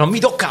testa. Oh, non mi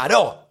toccare,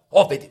 oh.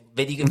 Oh,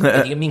 vedi che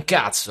mi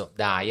incazzo.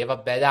 Dai,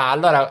 vabbè, dai.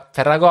 Allora,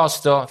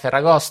 Ferragosto,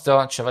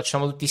 ci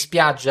facciamo tutti in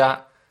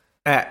spiaggia.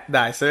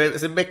 Dai,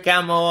 se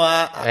becchiamo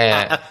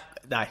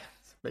dai,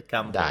 se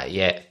becchiamo.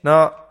 Dai,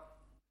 No.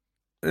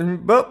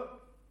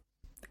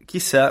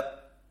 Chissà.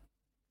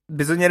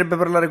 Bisognerebbe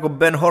parlare con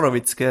Ben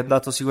Horowitz, che è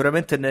andato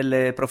sicuramente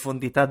nelle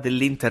profondità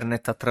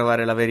dell'internet a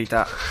trovare la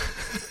verità.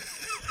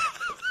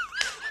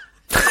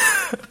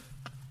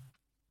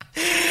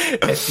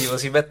 E tipo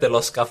si mette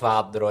lo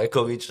scafandro e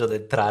comincia ad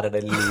entrare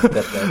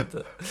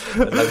nell'internet.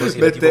 La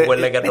cosina, tipo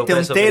quelle che hanno mette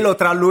preso un telo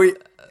tra lui,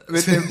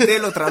 mette un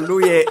telo tra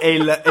lui e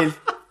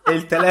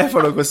il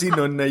telefono, così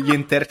non gli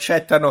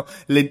intercettano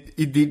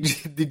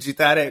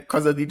digitare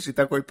cosa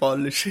digita coi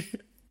pollici.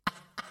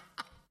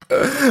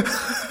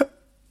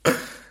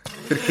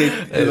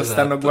 Perché lo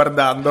stanno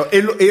guardando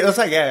e lo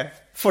sai che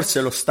è?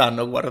 Forse lo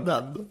stanno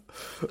guardando.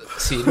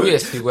 Sì, lui è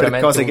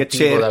sicuramente cose un che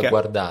tipo da cerca.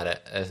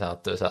 guardare.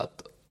 Esatto,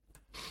 esatto.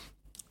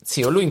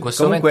 Sì, lui in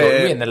questo Comunque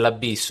momento, lui è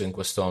nell'abisso in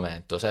questo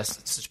momento, cioè,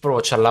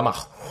 proprio c'ha la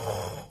mano.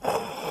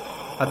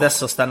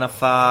 adesso stanno a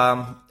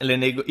fare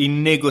i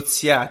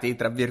negoziati,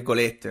 tra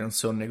virgolette, non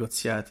sono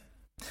negoziati.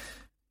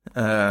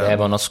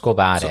 Devono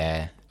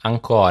scopare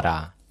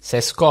ancora.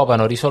 Se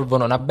scopano,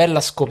 risolvono una bella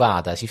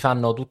scopata. Si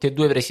fanno tutti e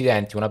due i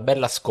presidenti una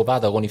bella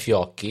scopata con i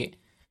fiocchi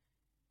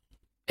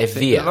e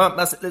via.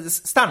 Ma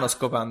stanno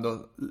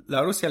scopando. La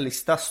Russia li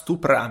sta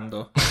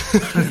stuprando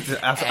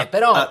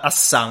Però a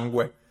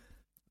sangue.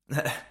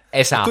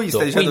 esatto. Tu gli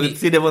stai dicendo Quindi che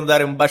ti devono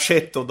dare un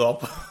bacetto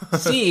dopo.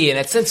 sì,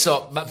 nel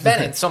senso, va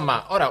bene,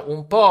 insomma, ora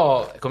un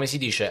po', come si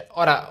dice,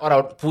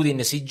 ora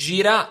Putin si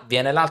gira,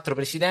 viene l'altro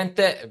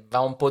presidente, va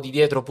un po' di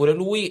dietro pure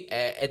lui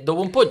e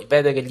dopo un po'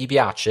 vede che gli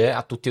piace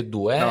a tutti e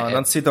due. No,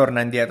 non si torna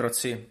indietro,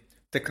 sì.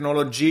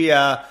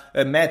 Tecnologia,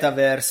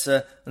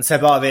 metaverse, non si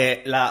può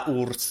avere la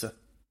URSS.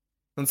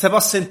 Non si può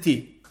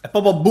sentire. È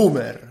proprio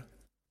boomer.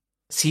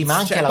 Sì, ma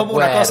anche Cioè, è la proprio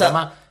guerra, una cosa...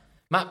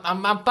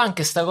 ma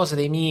anche sta cosa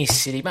dei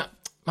missili,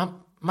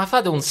 ma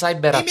fate un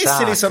cyber I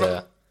missili attack,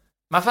 sono...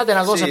 ma fate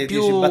una cosa Sì,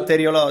 più... dici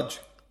batteriologici.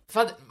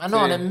 Ma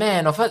no, Sì.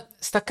 nemmeno,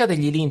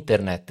 staccategli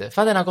l'internet,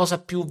 fate una cosa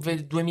più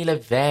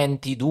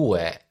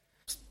 2022,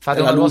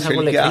 fate La una cosa luce,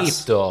 con il le gas.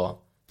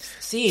 cripto.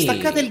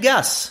 Staccate il Sì,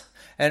 gas.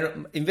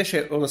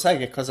 Invece, lo sai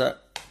che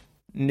cosa?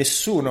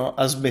 Nessuno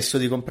ha smesso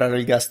di comprare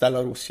il gas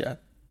dalla Russia.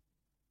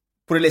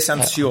 Pure le eh,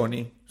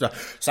 sanzioni. Cioè,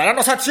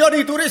 saranno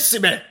sanzioni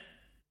durissime!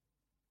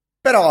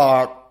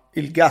 Però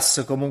il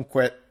gas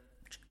comunque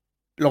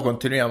lo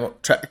continuiamo.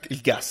 Cioè,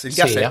 il gas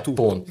sì, è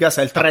tutto. Il appunto, gas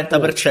è il appunto.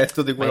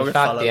 30% di Ma quello che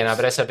fa la infatti è una Russia.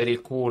 presa per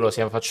il culo,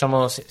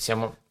 siamo sì,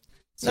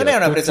 Non è è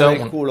una presa tutto per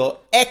il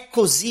culo, è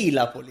così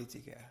la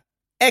politica.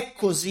 È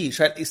così,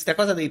 cioè, questa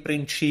cosa dei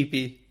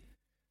principi.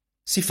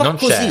 Si fa non c'è,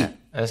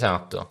 così.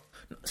 esatto.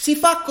 Si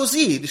fa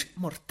così. Dici,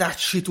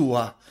 mortacci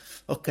tua.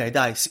 Ok,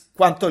 dai,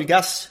 quanto il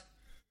gas?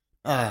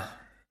 Ah,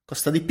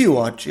 costa di più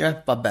oggi,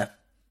 eh? Vabbè.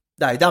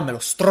 Dai, dammelo,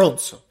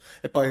 stronzo.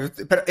 E poi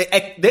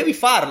devi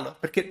farlo,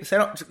 perché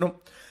sennò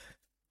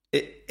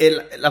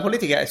la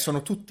politica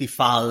sono tutti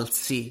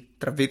falsi,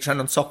 cioè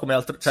non so come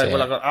altro, cioè Sì,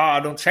 quella cosa, ah,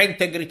 non c'è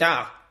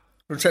integrità.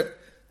 Non c'è,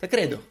 te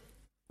credo.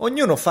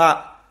 Ognuno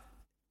fa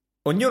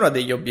ognuno ha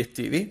degli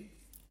obiettivi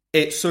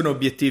e sono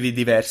obiettivi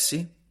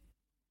diversi.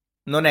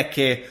 Non è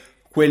che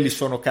quelli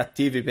sono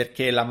cattivi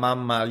perché la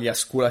mamma li ha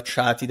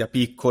sculacciati da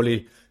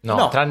piccoli. no,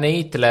 No, tranne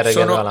Hitler che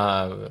sono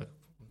aveva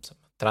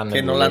insomma, tranne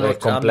che non lui, l'hanno è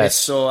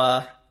complesso. ammesso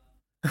a...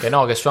 Che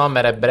no, che sua mamma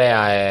era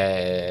ebrea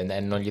e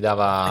non gli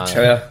dava,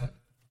 Cioè,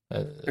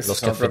 lo questi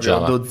sono proprio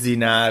schiaffeggiava.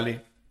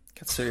 dozzinali.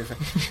 Cazzo di...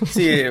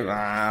 Sì,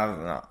 ma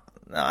no,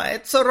 no,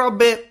 sono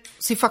robe...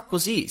 Si fa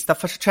così,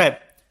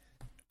 cioè,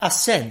 ha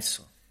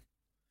senso.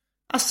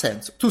 Ha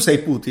senso. Tu sei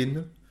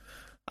Putin?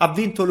 Ha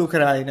vinto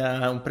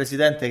l'Ucraina, un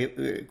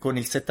presidente con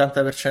il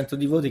 70%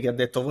 di voti che ha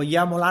detto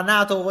vogliamo la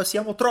NATO,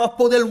 siamo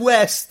troppo del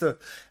West.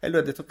 E lui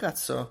ha detto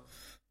cazzo,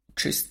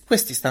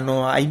 questi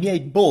stanno ai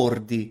miei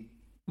bordi.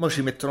 Mo'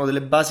 ci mettono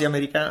delle basi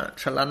americane,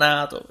 c'è la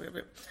NATO.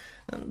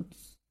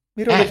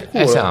 Mi rode il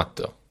culo.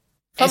 Esatto.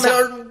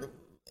 Esatto.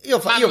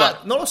 Fammelo...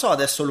 non lo so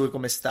adesso lui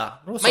come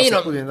sta. Non lo Ma so io se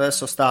non, Putin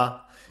adesso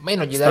sta, ma io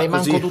non gli sta darei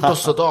manco così. tutto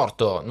sto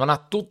torto. Non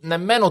ha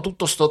nemmeno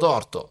tutto sto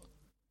torto.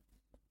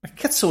 Ma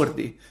cazzo vuol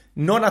dire?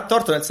 Non ha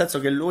torto nel senso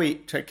che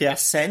lui, cioè che ha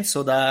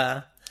senso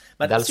da...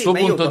 Ma Dal sì, suo ma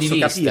io punto di posso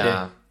vista,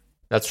 capire.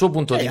 dal suo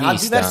punto di Ha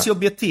diversi vista,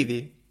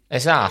 obiettivi.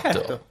 esatto.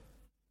 Certo,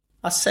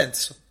 ha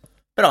senso.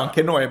 Però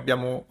anche noi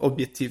abbiamo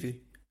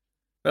obiettivi.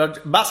 Però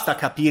basta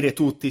capire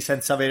tutti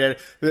senza avere...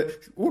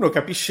 Uno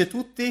capisce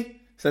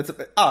tutti senza...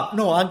 Ah,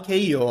 no, anche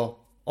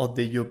io ho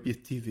degli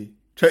obiettivi.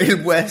 Cioè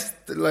il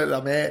West,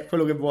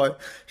 quello che vuoi.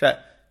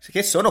 Cioè,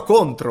 che sono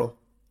contro.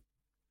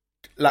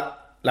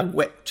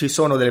 Ci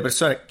sono delle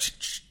persone...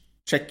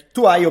 Cioè,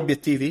 tu hai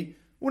obiettivi?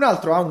 Un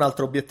altro ha un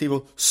altro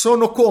obiettivo.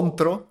 Sono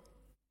contro?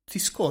 Ti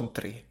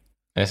scontri.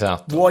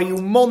 Esatto. Vuoi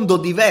un mondo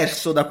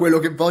diverso da quello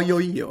che voglio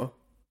io?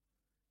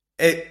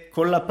 E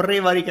con la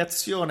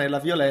prevaricazione e la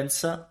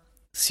violenza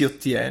si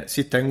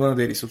ottengono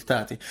dei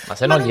risultati. Ma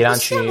se Ma no non gli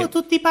lanci possiamo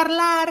tutti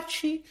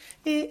parlarci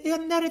e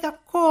andare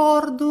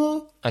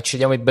d'accordo? ci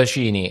diamo i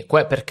bacini,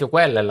 perché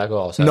quella è la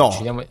cosa. Ci No,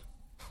 diamo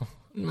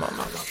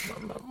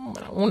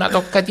una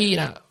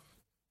toccatina.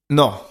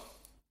 no.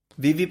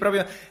 Vivi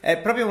proprio... È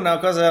proprio una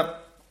cosa...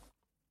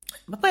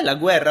 Ma poi la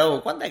guerra, oh,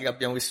 quando è che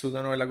abbiamo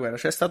vissuto noi la guerra?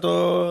 C'è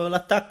stato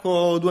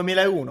l'attacco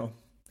 2001,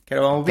 che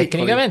eravamo piccoli.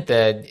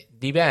 Tecnicamente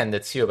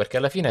dipende, zio, perché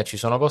alla fine ci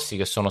sono posti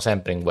che sono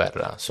sempre in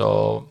guerra.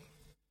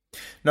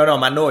 No,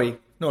 ma noi.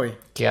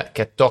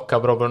 Che tocca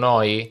proprio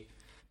noi.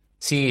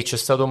 Sì, c'è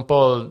stato un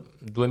po'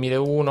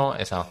 2001,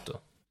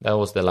 esatto. That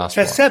was the last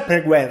C'è one.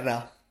 sempre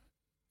guerra.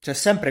 C'è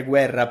sempre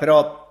guerra,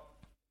 però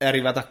è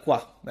arrivata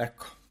qua,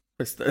 ecco.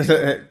 Questo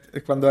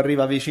è quando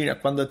arriva vicino,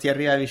 quando ti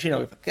arriva vicino,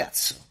 che fa,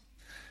 cazzo.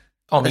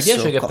 Oh, mi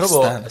piace Adesso che costa.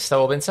 proprio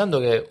stavo pensando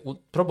che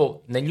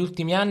proprio negli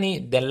ultimi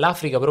anni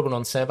dell'Africa proprio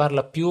non se ne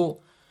parla più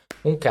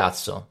un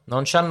cazzo.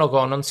 Non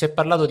si è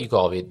parlato di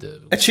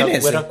Covid. È Questa guerra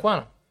cinese.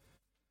 qua.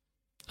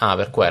 Ah,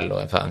 per quello,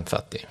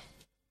 infatti.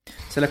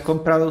 Se l'è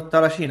comprata tutta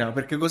la Cina,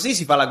 perché così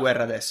si fa la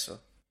guerra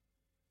adesso.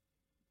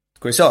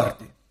 Coi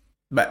sordi.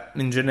 Beh,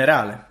 in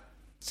generale.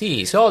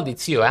 Sì, i soldi,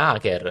 zio, è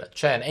hacker.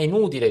 Cioè, è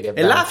inutile che E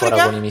vai ancora con i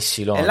l'Africa? E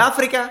missiloni.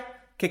 l'Africa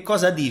che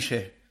cosa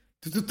dice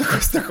di tutta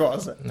questa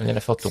cosa? Non gliene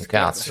è fatto un Ci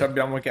cazzo.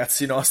 abbiamo i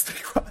cazzi nostri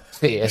qua.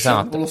 Sì,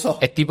 esatto. Non lo so.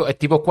 È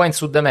tipo qua in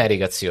Sud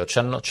America, zio.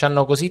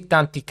 C'hanno così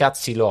tanti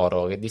cazzi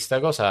loro che di sta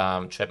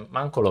cosa, cioè,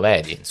 manco lo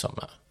vedi,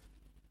 insomma.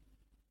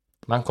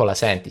 Manco la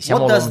senti. What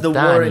Siamo does the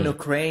war in lontani.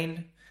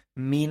 Ukraine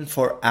mean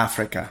for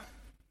Africa?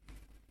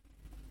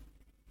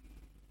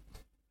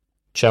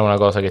 C'è una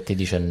cosa che ti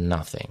dice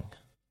nothing.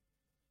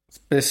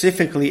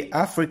 Specifically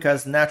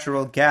Africa's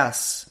natural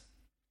gas.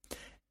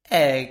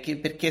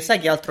 Perché sai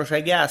che altro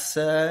c'è gas?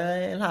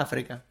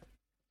 L'Africa.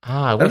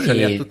 Ah, Però ce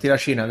li ha quindi, tutti la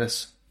Cina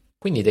adesso.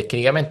 quindi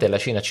tecnicamente la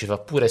Cina ci fa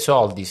pure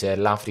soldi se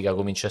l'Africa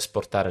comincia a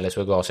esportare le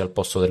sue cose al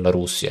posto della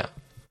Russia.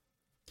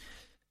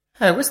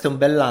 Questo è un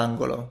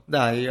bell'angolo.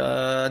 Dai,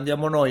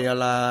 andiamo noi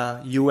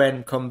alla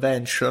UN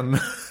Convention.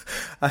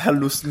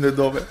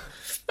 Dove?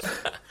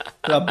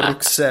 A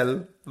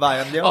Bruxelles. Vai,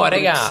 andiamo Oh, a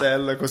raga,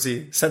 Bruxelles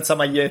così, senza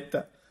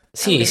maglietta.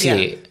 sì, Vediamo.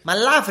 sì, Ma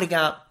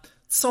l'Africa,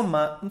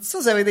 insomma, non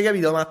so se avete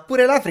capito, ma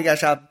pure l'Africa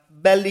c'ha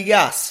belli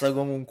gas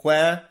comunque,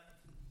 eh?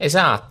 In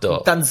esatto.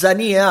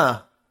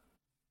 Tanzania.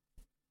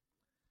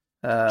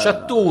 C'ha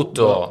Boh.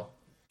 tutto.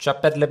 C'ha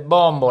per le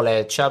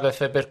bombole, c'ha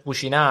per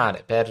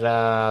cucinare, per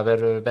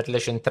le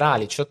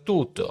centrali, c'ha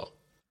tutto.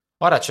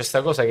 Ora c'è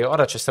sta cosa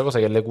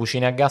che le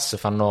cucine a gas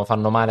fanno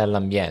male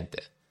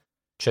all'ambiente.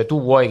 Cioè,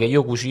 tu vuoi che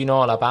io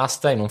cucino la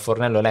pasta in un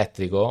fornello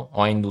elettrico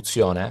o a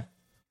induzione?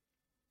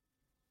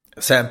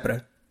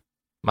 Sempre.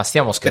 Ma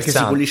stiamo Perché si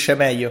scherzando? pulisce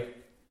meglio.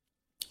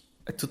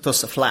 È tutto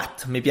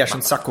flat. Mi piace Ma,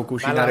 un ma- sacco ma la,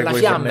 cucinare la con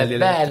i fiamma è fornelli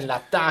elettrici. bella,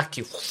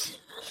 attacchi,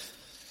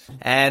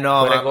 No,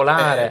 puoi ma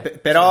regolare, cioè mi fa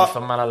però,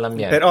 male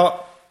all'ambiente.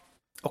 però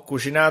ho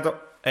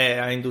cucinato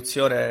a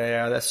induzione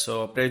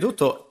adesso. Prima di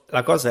tutto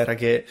la cosa era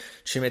che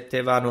ci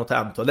mettevano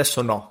tanto,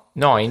 adesso no.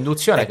 No,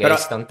 induzione che è Però,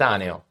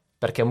 istantaneo,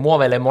 perché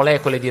muove le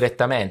molecole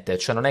direttamente,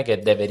 cioè non è che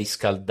deve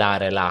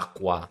riscaldare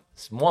l'acqua,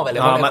 muove le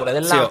no, molecole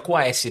ma zio,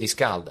 dell'acqua e si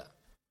riscalda.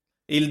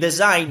 il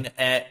design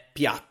è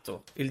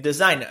piatto. Il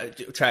design,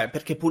 cioè,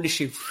 perché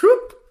pulisci.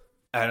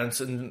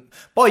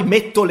 Poi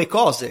metto le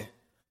cose.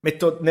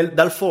 Metto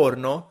dal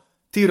forno,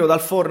 tiro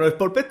dal forno il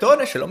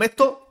polpettone, ce lo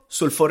metto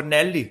sul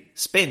fornelli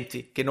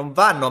spenti, che non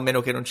vanno a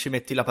meno che non ci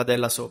metti la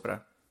padella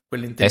sopra.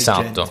 Quelli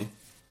Esatto. intelligenti.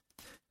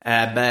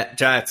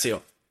 Cioè,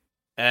 zio,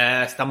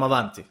 stiamo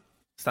avanti.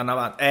 Stanno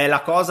avanti. È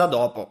la cosa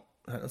dopo.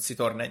 Non si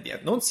torna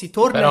indietro. Non si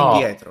torna Però,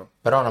 indietro.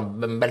 però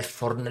un bel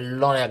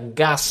fornellone a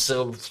gas.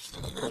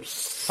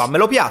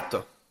 Fammelo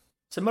piatto.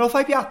 Se me lo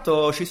fai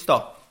piatto, ci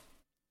sto.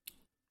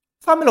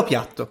 Fammelo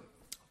piatto.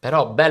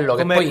 Però bello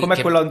che poi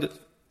Come quello.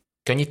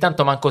 che ogni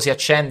tanto manco si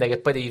accende, che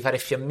poi devi fare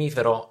il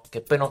fiammifero,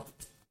 che poi non.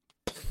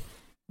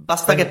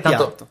 Basta Poi che ogni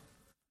tanto piatto.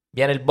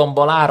 viene il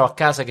bombolaro a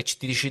casa che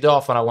ti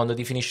citofona quando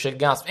ti finisce il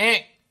gas. Che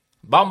è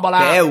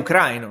Bombola!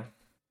 ucraino.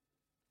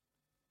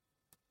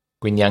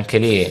 Quindi anche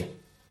lì.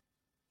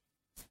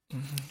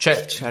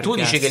 Cioè, C'è il tu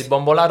dici che il gas.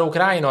 bombolaro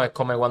ucraino è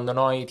come quando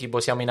noi tipo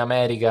siamo in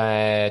America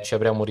e ci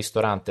apriamo un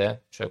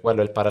ristorante? Cioè, quello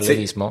è il Sì.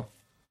 parallelismo?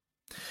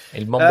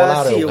 Il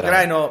bombolaro è Sì,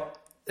 ucraino.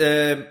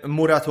 ucraino,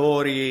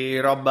 muratori,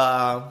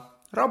 roba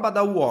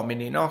da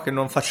uomini, no? Che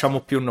non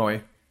facciamo più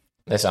noi.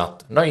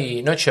 Esatto.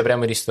 Noi ci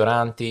apriamo i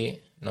ristoranti,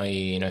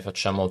 noi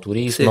facciamo Sì.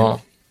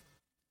 turismo.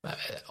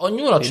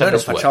 Ognuno Sì, ha noi le non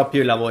sue. facciamo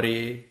più i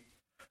lavori.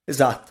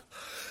 Esatto.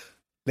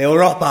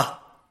 L'Europa.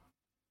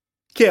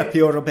 Chi è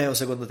più europeo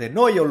secondo te?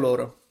 Noi o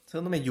loro?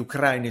 Secondo me gli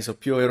ucraini sono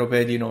più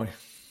europei di noi.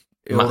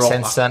 Ma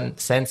Europa.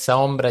 senza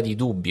ombra di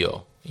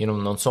dubbio. Io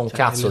non so un Cioè,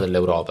 cazzo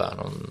dell'Europa.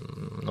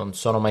 Non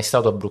sono mai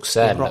stato a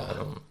Bruxelles.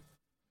 Europa.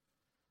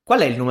 Qual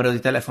è il numero di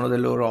telefono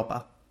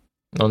dell'Europa?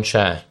 Non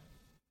c'è.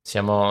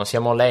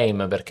 Siamo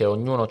lame perché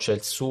ognuno c'è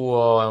il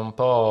suo, è un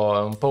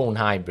po' un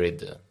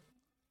hybrid.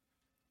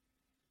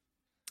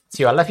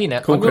 Sì, alla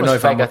fine Comunque ognuno si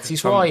noi fa i famo, cazzi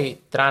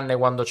suoi, tranne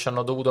quando ci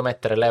hanno dovuto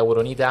mettere l'euro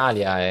in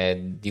Italia e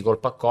di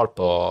colpo a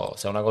colpo,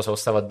 se una cosa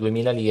costava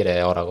 2000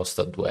 lire, ora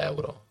costa 2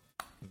 euro.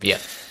 Via.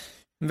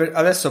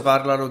 Adesso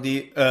parlano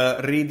di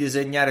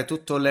ridisegnare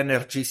tutto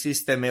l'energy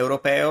system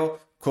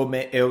europeo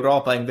come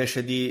Europa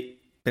invece di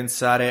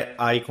pensare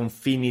ai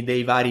confini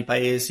dei vari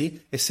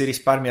paesi e si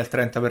risparmia il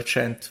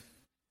 30%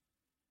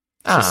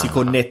 se si Ah,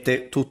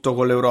 connette tutto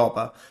con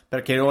l'Europa,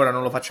 perché ora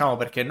non lo facciamo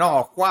perché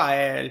no, qua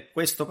è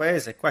questo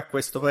paese, qua è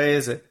questo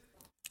paese.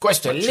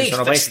 Questo è Ci sono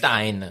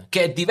Liechtenstein,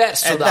 che è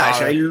diverso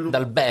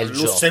dal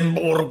Belgio.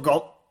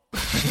 Lussemburgo.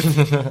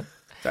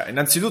 Cioè,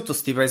 innanzitutto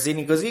sti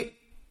paesini così,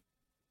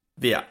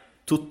 via,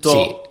 tutto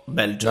Sì,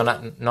 Belgio.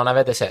 non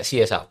avete sì,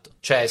 esatto.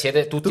 Cioè,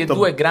 siete tutti Tutto- e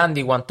due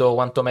grandi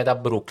quanto metà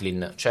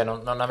Brooklyn. Cioè,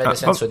 non avete Ah,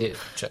 senso di...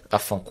 Cioè,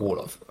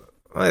 vaffanculo.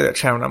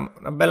 C'è una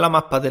bella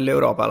mappa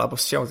dell'Europa, la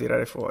possiamo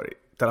tirare fuori.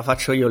 Te la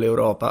faccio io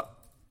l'Europa.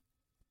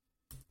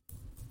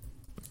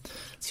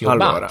 Sì,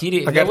 Allora,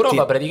 tiri la l'Europa,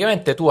 cartina-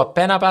 praticamente tu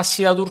appena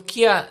passi la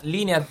Turchia,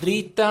 linea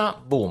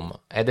dritta, boom,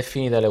 ed è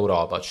finita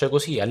l'Europa. Cioè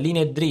così, a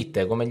linee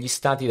dritte, come gli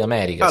stati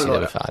d'America si deve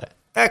Allora, fare.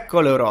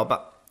 ecco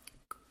l'Europa.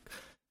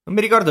 Non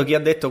mi ricordo chi ha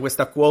detto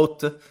questa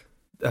quote.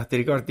 Ti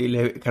ricordi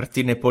le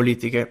cartine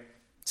politiche?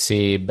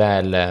 Sì,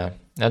 belle.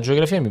 La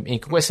geografia,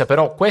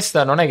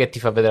 questa non è che ti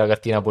fa vedere la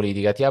cartina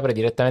politica, ti apre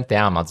direttamente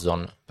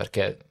Amazon,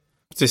 perché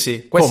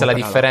Sì, questa è la comprala.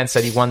 differenza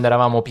di quando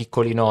eravamo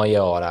piccoli noi e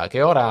ora,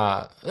 che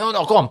ora... No,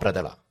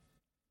 compratela.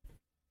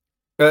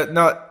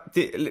 No,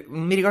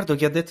 non mi ricordo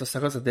chi ha detto sta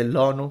cosa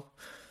dell'ONU.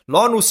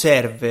 L'ONU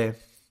serve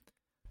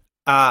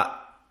a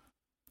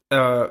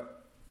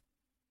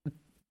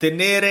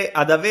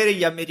ad avere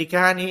gli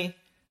americani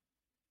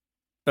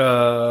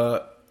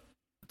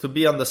to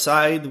be on the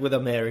side with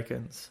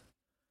Americans,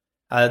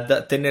 a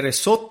tenere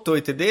sotto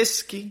i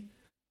tedeschi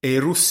e i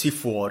russi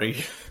fuori.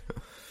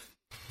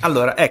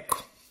 Allora,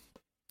 ecco.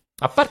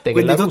 A parte che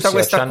Quindi la tutta Russia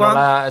questa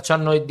qua...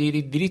 c'hanno il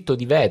diritto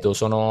di veto,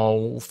 sono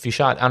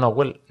ufficiali. Ah no,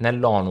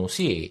 nell'ONU,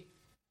 sì.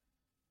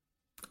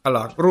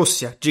 Allora,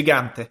 Russia,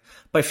 gigante.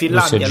 Poi Russia è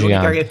Finlandia, l'unica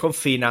gigante. che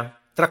confina.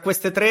 Tra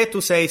queste tre tu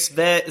sei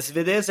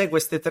svedese,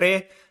 queste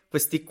tre,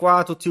 questi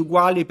qua tutti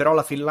uguali, però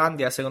la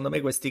Finlandia, secondo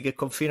me, questi che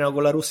confinano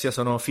con la Russia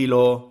sono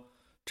filo...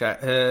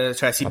 Cioè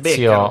si Ma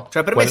beccano. zio,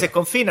 Cioè per me se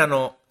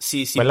confinano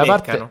si quella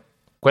beccano.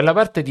 quella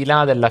parte di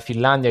là della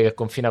Finlandia che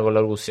confina con la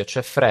Russia,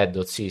 c'è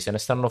freddo, sì, se ne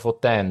stanno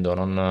fottendo,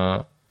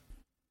 non...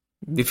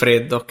 Di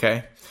freddo,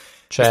 ok.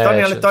 Cioè,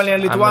 Estonia, Lettonia e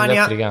hanno gli altri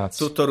Lituania,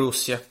 cazzi. tutto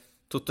Russia.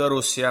 Tutto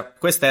Russia.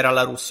 Questa era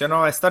la Russia,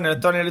 no? Estonia,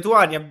 Lettonia e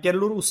Lituania,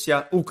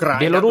 Bielorussia, Ucraina.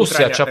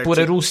 Bielorussia Ucraina, c'ha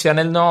pure sì. Russia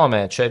nel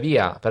nome, cioè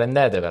via,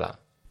 prendetevela.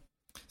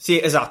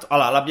 Sì, esatto.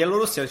 Allora, la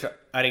Bielorussia dice,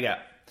 raga,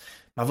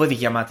 ma voi vi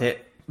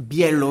chiamate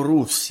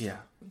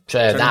Bielorussia?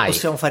 Cioè, Non dai.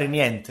 possiamo fare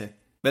niente.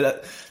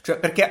 Cioè,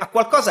 perché a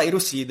qualcosa ai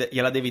russi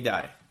gliela devi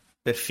dare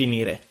per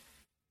finire.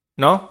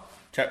 No?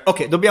 Cioè,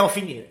 ok, dobbiamo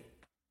finire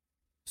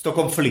sto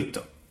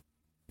conflitto.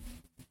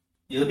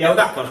 Gli dobbiamo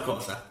dare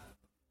qualcosa.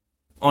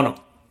 O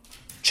no?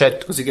 Cioè,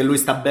 Così che lui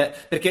sta bene.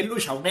 Perché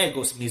lui ha un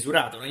ego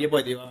smisurato. Non gli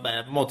puoi dire,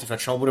 vabbè, mo ti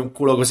facciamo pure un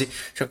culo così.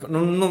 Cioè,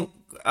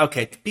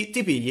 ok,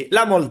 ti pigli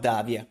la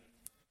Moldavia.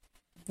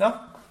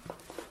 No?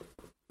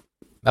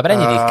 ma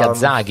prenditi il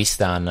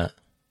Kazakistan.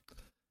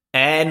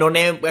 Non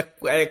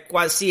è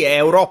quasi è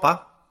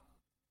Europa?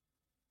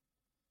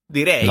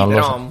 Direi, Non lo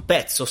però so. un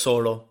pezzo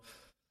solo.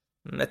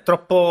 È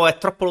troppo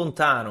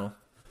lontano.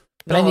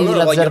 Prenditi loro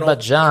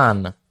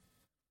l'Azerbaijan.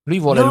 Lui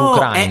vuole No,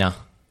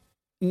 l'Ucraina.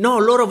 No,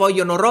 loro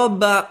vogliono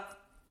roba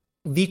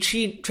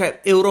vicino,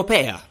 cioè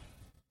europea.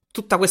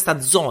 Tutta questa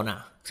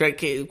zona. Cioè,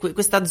 che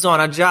questa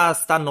zona già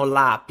stanno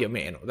là più o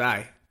meno,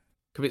 dai.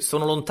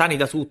 Sono lontani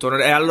da tutto.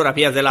 E allora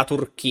pigliate la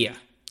Turchia.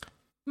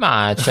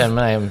 Ma cioè,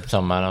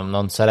 insomma,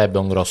 non sarebbe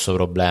un grosso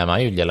problema.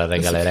 Io gliela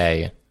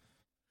regalerei.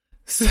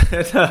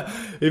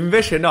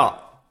 Invece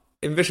no.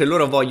 Invece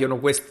loro vogliono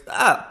questo.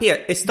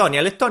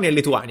 Estonia, Lettonia e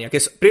Lituania.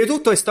 Prima di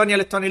tutto Estonia,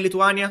 Lettonia e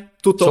Lituania.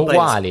 Tutto Sono un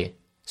paese. uguali.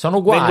 Sono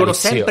uguali. Vengono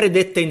zio. sempre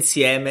dette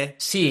insieme.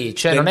 Sì,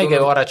 cioè non è che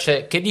ora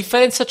c'è... Che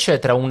differenza c'è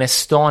tra un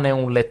estone e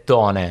un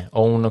lettone?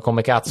 O un...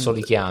 come cazzo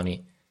li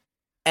chiami?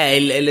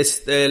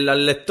 Il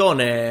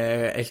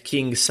lettone è il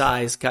king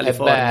size È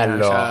California.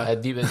 bello, Cioè...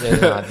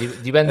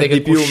 dipende è che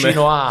di piume.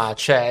 cuscino ha,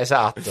 cioè,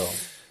 esatto.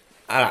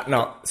 Allora,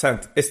 no,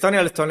 senti,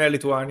 Estonia, Lettonia e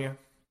Lituania.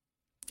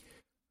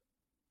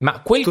 Ma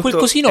quel Tutto-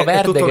 cosino è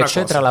verde tutta che una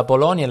c'è cosa. tra la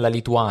Polonia e la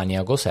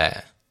Lituania,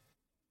 cos'è?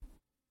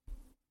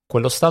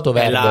 Quello stato È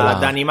verde la là.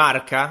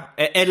 Danimarca?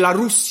 È la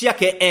Russia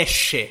che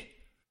esce.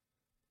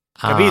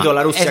 Ah, Capito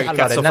la Russia che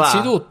allora, cazzo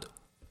innanzitutto...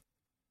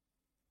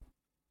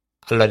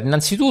 Allora,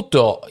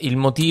 innanzitutto il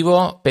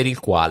motivo per il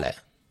quale.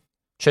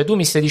 Cioè, tu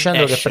mi stai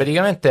dicendo che Esce.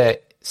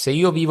 praticamente se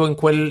io vivo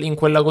in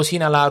quella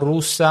cosina là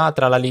russa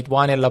tra la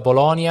Lituania e la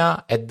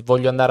Polonia e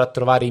voglio andare a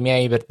trovare i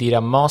miei per dire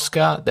a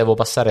Mosca, devo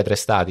passare 3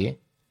 stati?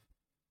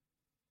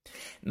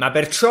 Ma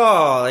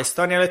perciò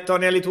Estonia,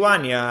 Lettonia e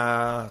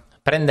Lituania...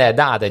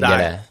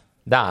 Dategliele.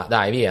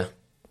 Dai, via.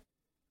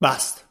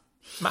 Basta.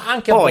 Ma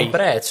anche a Poi- buon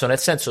prezzo, nel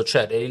senso,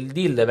 cioè, il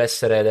deal deve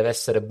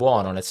essere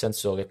buono, nel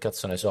senso che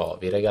cazzo ne so,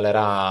 vi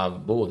regalerà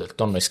del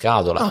tonno in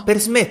scatola. No, per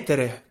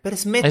smettere,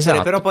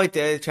 Esatto. però poi...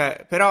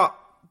 però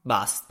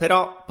basta.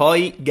 Però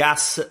poi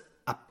gas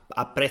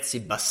a prezzi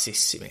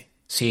bassissimi.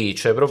 Sì,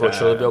 cioè proprio Cioè-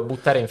 ce lo dobbiamo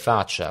buttare in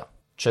faccia.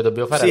 Cioè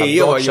dobbiamo fare Sì, la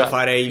io doccia. voglio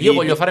fare i Io video-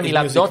 voglio farmi i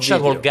la music doccia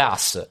video. col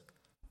gas.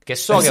 Che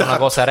so che è una Esatto.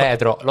 cosa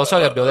retro, lo so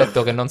che abbiamo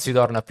detto che non si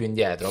torna più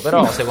indietro,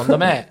 però secondo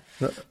me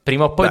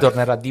prima o poi Dai.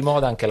 tornerà di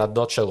moda anche la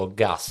doccia col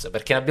gas,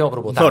 perché ne abbiamo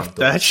proprio tanto.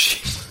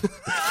 Mortacci.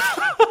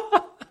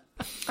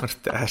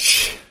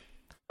 Mortacci.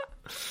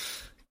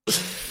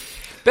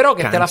 Però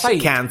che te la fai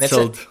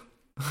Cancelled.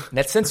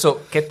 nel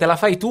senso che te la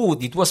fai tu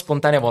di tua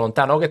spontanea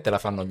volontà, non che te la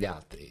fanno gli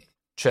altri.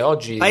 Cioè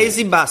oggi...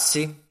 Paesi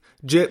Bassi,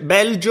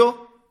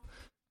 Belgio.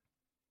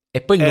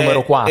 E poi il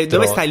numero 4. E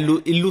dove sta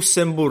il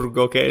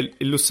Lussemburgo? Che è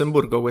il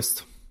Lussemburgo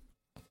questo?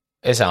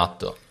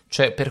 Esatto.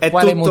 Cioè per È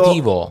quale tutto-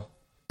 motivo?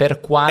 Per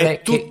quale...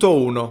 È tutto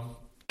uno.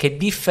 Che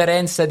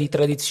differenza di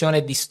tradizione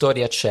e di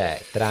storia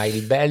c'è tra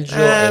il Belgio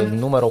e il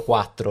numero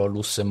 4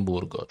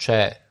 Lussemburgo?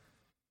 Cioè,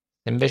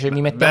 se invece li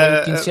mettiamo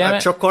tutti insieme...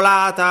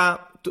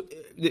 Cioccolata.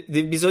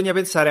 Bisogna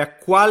pensare a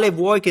quale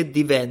vuoi che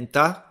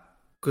diventa,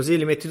 così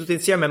li metti tutti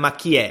insieme, ma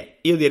chi è?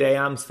 Io direi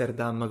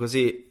Amsterdam,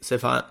 così si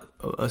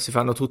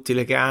fanno tutti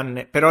le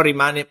canne, però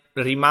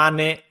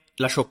rimane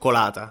la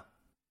cioccolata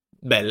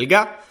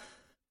belga.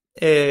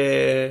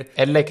 E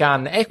le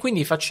canne. E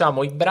quindi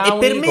facciamo i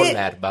brownie con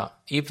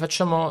l'erba.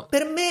 Facciamo...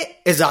 Per me,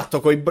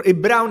 esatto, i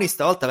brownie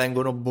stavolta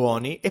vengono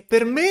buoni, e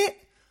per me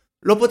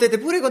lo potete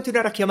pure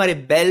continuare a chiamare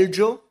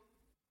Belgio,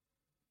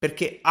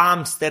 perché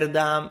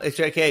Amsterdam,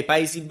 cioè che ai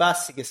Paesi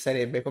Bassi, che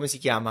sarebbe, come si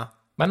chiama?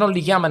 Ma non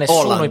li chiama nessuno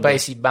Holland. i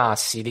Paesi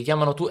Bassi, li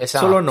chiamano tu.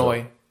 Esatto. Solo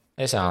noi.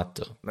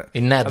 Esatto.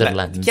 Il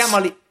Netherlands.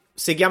 Chiamali,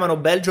 si chiamano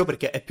Belgio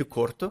perché è più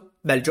corto.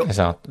 Belgio.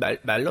 Esatto.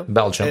 Bello.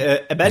 Belgium.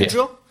 È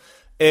Belgio,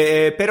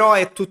 però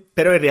in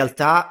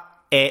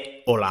realtà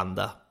è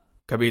Olanda,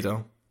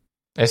 capito?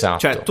 Esatto.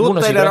 Cioè,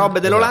 tutte le robe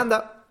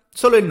dell'Olanda,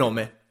 solo il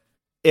nome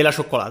e la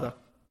cioccolata.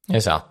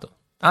 Esatto.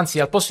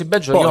 Anzi, al posto di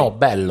Belgio Poi- io ho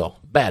bello.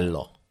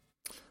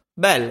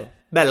 Bella.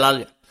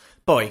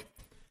 Poi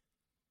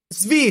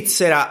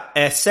Svizzera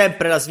è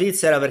sempre la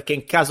Svizzera, perché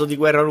in caso di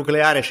guerra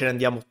nucleare ce ne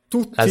andiamo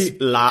tutti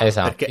là,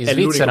 esatto. perché In è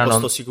l'unico Svizzera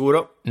posto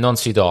sicuro. Non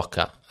si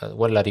tocca,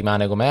 quella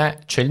rimane com'è.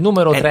 C'è il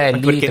numero 3 lì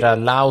perché- tra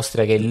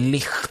l'Austria che è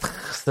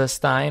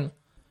Liechtenstein.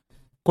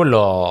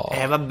 Quello...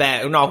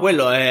 Vabbè, no,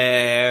 quello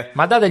è...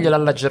 Ma dateglielo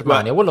alla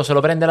Germania. Quello se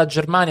lo prende la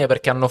Germania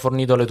perché hanno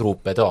fornito le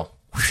truppe, toh.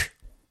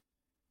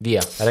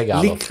 Via,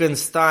 regalo.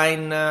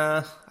 Liechtenstein,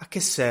 a che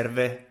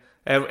serve?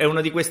 È uno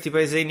di questi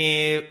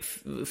paesini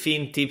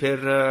finti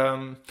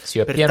per Sì,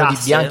 è per pieno di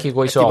tasse? bianchi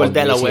coi È tipo il soldi.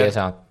 Delaware. Sì,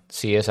 esatto.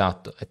 Sì,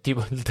 esatto. È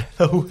tipo il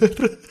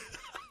Delaware.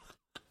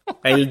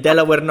 È il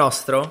Delaware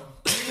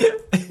nostro?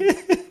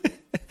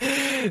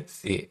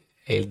 Sì,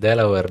 è il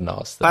Delaware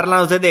nostro.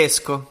 Parlano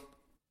tedesco.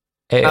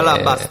 Allora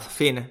basta,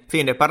 fine,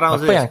 parlano Ma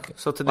poi tedesco. anche...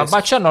 Sono Ma tedesco.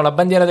 c'hanno la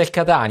bandiera del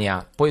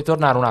Catania. Puoi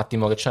tornare un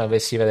attimo che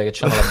si vede che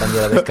c'hanno la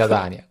bandiera del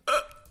Catania.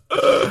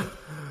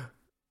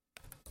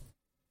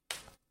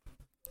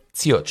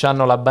 Zio,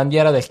 c'hanno la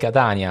bandiera del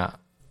Catania.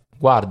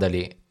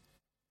 Guardali.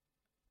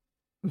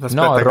 Aspetta,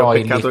 No, che ho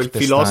Roy beccato il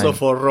Lichtenstein.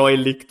 filosofo Roy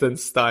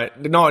Lichtenstein.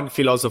 No, il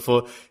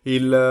filosofo,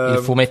 il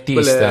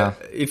fumettista.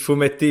 Il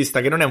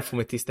fumettista, che non è un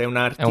fumettista, è un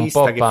artista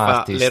pop che fa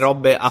artist. le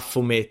robe a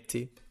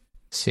fumetti.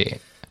 Sì.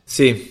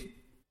 Sì.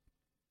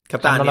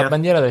 Hanno Catania. la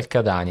bandiera del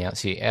Catania,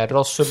 sì. È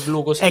rosso e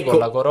blu così, Ecco, con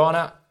la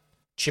corona.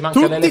 Ci manca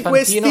Tutti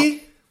l'elefantino.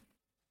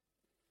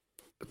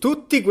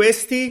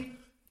 questi,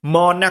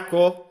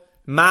 Monaco,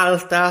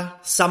 Malta,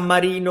 San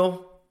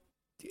Marino,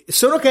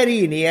 sono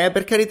carini,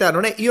 per carità.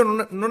 Non è che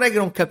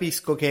non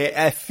capisco che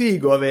è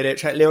figo avere,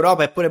 cioè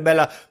l'Europa è pure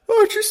bella.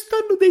 Oh, ci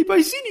stanno dei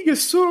paesini che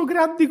sono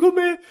grandi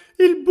come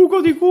il buco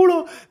di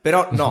culo,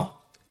 però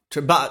no,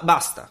 cioè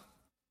basta.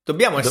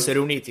 Dobbiamo essere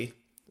uniti.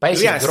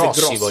 Paesi Dobbiamo essere grossi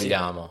grossi.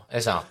 vogliamo,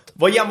 esatto.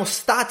 Vogliamo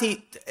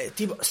stati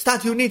tipo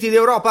Stati Uniti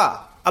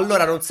d'Europa.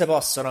 Allora non si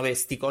possono avere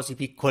sti cosi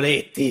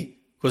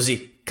piccoletti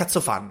così.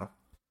 Cazzo fanno?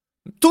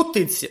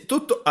 Tutti insieme.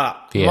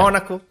 Via.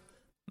 Monaco.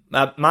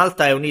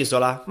 Malta è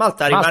un'isola.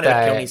 Malta rimane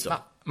perché è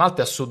un'isola.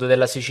 Malta è a sud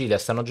della Sicilia,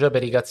 stanno già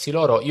per i cazzi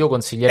loro. Io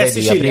consiglierei È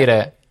di Sicilia.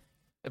 aprire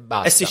e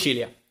basta. È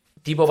Sicilia.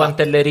 Tipo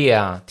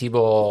Pantelleria,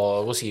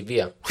 tipo così,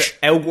 via. Cioè,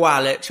 è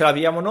uguale, ce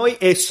l'abbiamo noi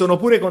e sono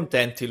pure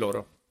contenti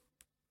loro.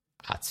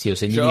 Ah, zio,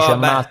 se gli Cioè, dici a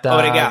vabbè, Malta...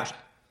 regà,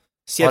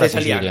 siete ora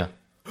italiani.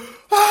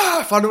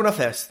 Sicilia. Fanno una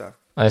festa.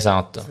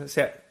 Esatto.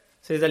 Siete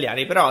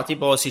italiani, però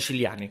tipo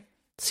siciliani.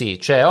 Sì,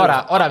 cioè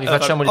ora vi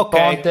facciamo il ok.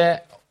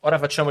 ponte. Ora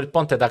facciamo il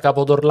ponte da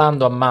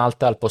Capodorlando a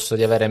Malta al posto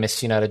di avere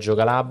Messina a Reggio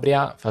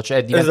Calabria. Diventa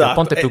il Esatto,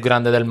 ponte più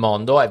grande del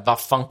mondo e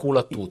vaffanculo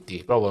a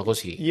tutti. Proprio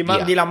così. Gli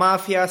mandi la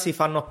mafia, si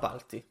fanno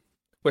appalti.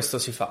 Questo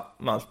si fa.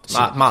 Malta. Sì,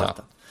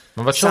 Malta.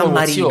 Non facciamo San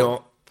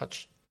Marino.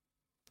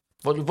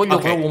 Voglio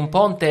Ok. proprio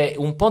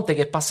un ponte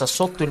che passa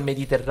sotto il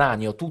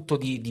Mediterraneo, tutto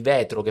di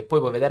vetro, che poi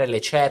puoi vedere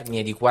le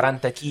cernie di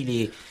 40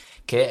 kg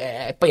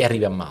e poi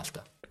arrivi a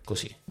Malta.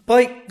 Così.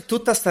 Poi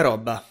tutta sta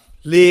roba.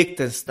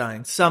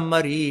 Liechtenstein, San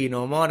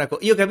Marino, Monaco.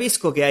 Io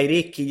capisco che ai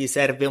ricchi gli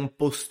serve un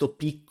posto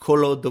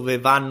piccolo dove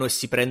vanno e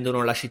si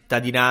prendono la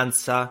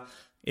cittadinanza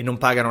e non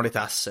pagano le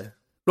tasse.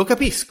 Lo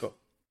capisco.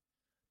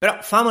 Però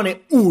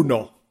famone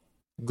uno.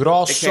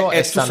 Grosso Perché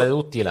e stanno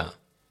tutti là.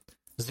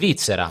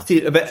 Svizzera. Sì,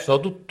 beh.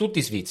 Sono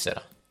tutti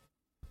Svizzera.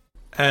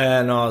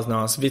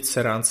 No,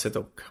 Svizzera non si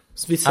tocca.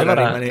 Svizzera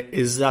Allora- rimane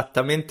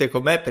esattamente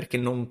com'è perché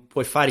non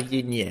puoi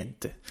fargli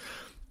niente.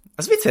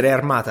 La Svizzera è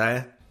armata,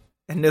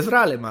 È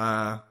neutrale,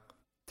 ma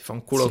ti fa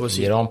un culo Sì,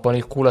 così. gli rompono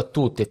il culo a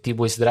tutti, è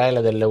tipo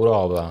Israele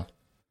dell'Europa.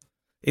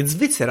 In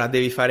Svizzera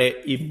devi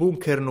fare i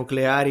bunker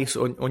nucleari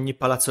su ogni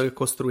palazzo che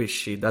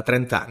costruisci da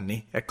 30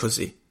 anni, è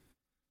così.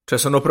 Cioè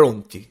sono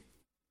pronti.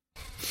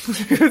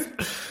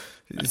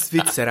 In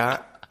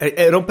Svizzera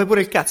rompe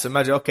pure il cazzo,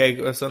 immagino,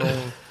 ok,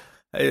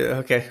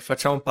 ok,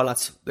 facciamo un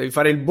palazzo. Devi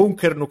fare il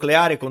bunker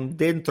nucleare con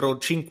dentro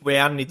 5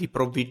 anni di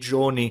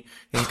provvigioni.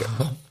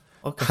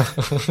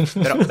 Ok.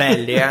 Però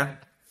belli, eh?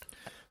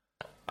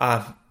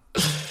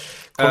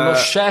 Con lo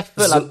chef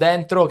là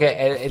dentro che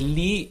è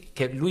lì,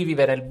 che lui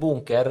vive nel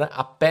bunker,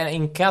 appena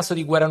in caso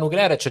di guerra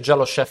nucleare c'è già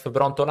lo chef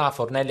pronto là,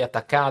 fornelli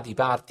attaccati,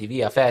 party,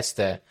 via,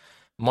 feste,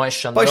 Moët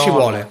Chandon, poi ci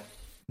vuole.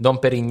 Dom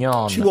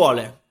Perignon. Ci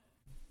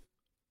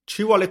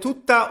vuole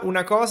tutta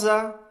una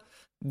cosa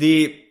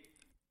di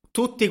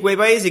tutti quei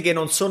paesi che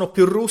non sono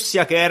più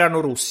Russia, che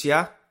erano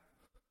Russia,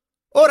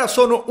 ora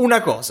sono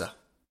una cosa.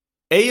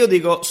 E io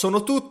dico,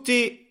 sono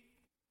tutti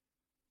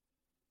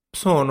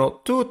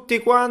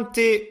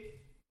quanti...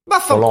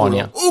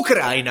 Polonia.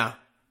 Ucraina.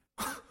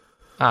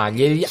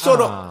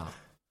 Sono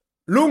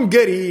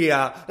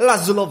l'Ungheria, la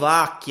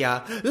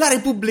Slovacchia, la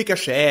Repubblica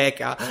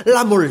Ceca,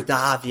 la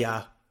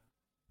Moldavia,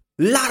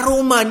 la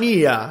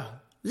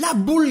Romania, la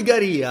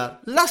Bulgaria,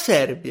 la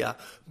Serbia,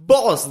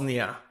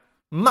 Bosnia,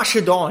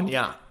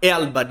 Macedonia e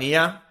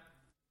Albania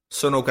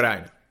sono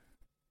ucraini.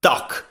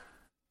 Toc.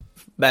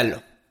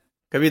 Bello.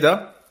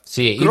 Capito?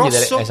 Sì,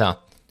 grosso.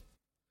 Esatto.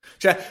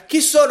 Cioè, chi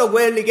sono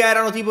quelli che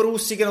erano tipo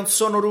russi, che non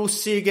sono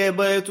russi,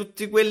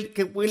 tutti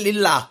quelli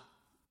là?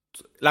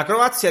 La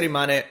Croazia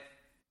rimane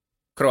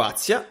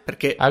Croazia,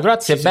 perché la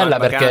Croazia è bella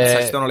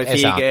perché ci sono le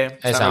fighe,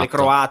 stanno le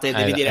croate,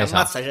 devi dire, esatto.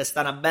 ammazza, c'è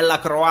sta una bella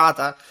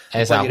croata,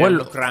 esatto,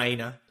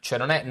 l'Ucraina. Cioè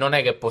non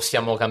è che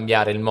possiamo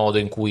cambiare il modo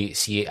in cui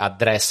si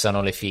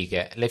addressano le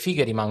fighe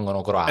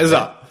rimangono croate.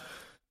 Esatto.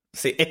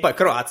 Sì, e poi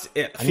Croazia,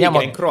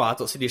 figa in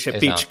croato si dice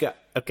esatto. Pichka,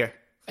 ok.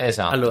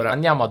 Esatto, allora,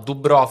 andiamo a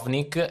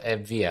Dubrovnik e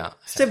via.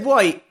 Se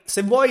vuoi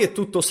è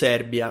tutto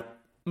Serbia,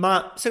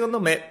 ma secondo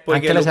me...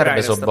 Anche le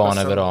serbe sono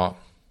buone però.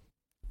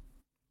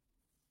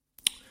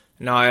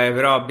 No,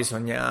 però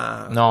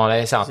bisogna... No,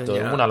 esatto,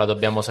 una la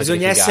dobbiamo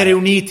sacrificare. Bisogna essere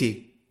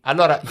uniti.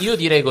 Allora, io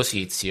direi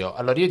così, zio.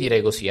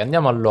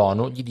 andiamo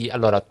all'ONU,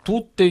 allora,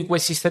 tutti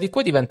questi stati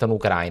qua diventano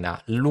Ucraina.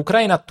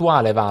 L'Ucraina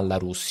attuale va alla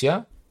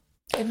Russia.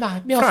 E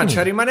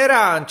Francia rimane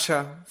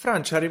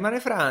Francia rimane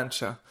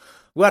Francia.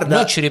 Guarda,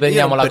 noi ci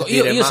riprendiamo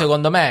io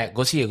secondo me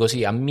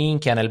così a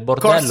minchia nel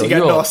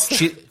bordello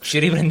ci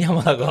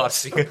riprendiamo la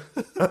Corsica.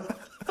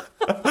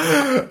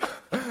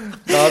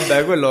 No,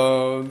 vabbè,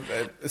 quello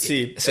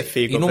sì, è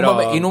figo,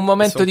 in un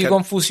momento di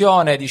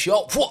confusione dici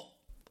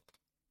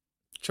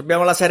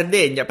abbiamo la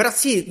Sardegna, però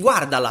sì,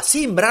 guardala,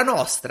 sembra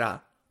nostra,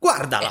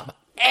 guardala,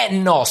 è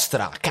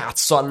nostra,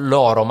 cazzo a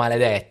loro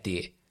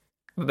maledetti.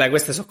 Vabbè,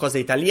 queste sono cose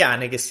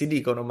italiane che si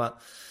dicono, ma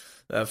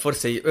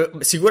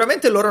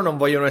sicuramente loro non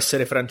vogliono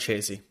essere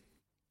francesi.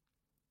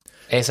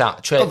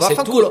 Esatto, cioè è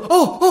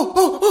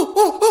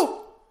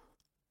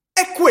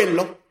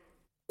quello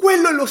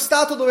è lo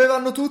stato dove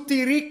vanno tutti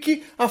i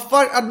ricchi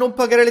a non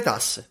pagare le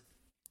tasse.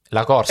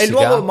 La Corsica? È il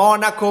nuovo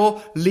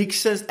Monaco,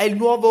 è il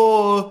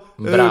nuovo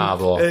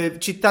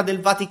città del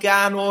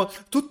Vaticano,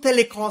 tutte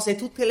le cose,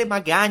 tutte le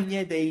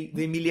magagne dei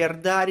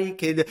miliardari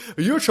che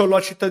io ho la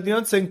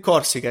cittadinanza in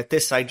Corsica e te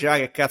sai già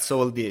che cazzo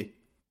vuol dire.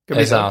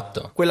 Capito?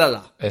 Esatto. Quella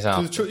là.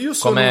 Esatto. Io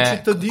sono un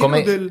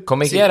cittadino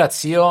come chi era,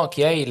 zio?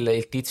 Chi è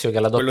il tizio che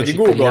ha la doppia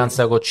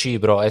cittadinanza con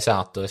Cipro?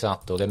 Esatto,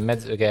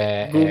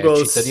 che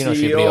Google è cittadino CEO,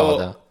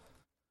 cipriota.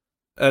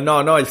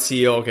 No, il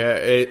CEO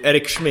che è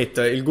Eric Schmidt,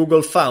 il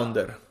Google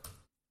founder.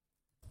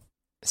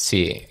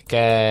 Sì,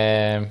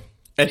 che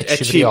è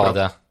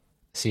cipriota. Cipro.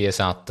 Sì,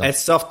 esatto. È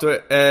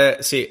software,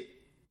 sì,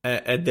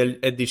 è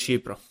di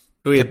Cipro.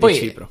 Lui è di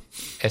Cipro.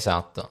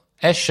 Esatto.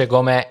 Esce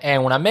come è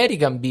un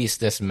American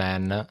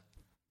businessman,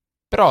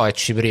 però è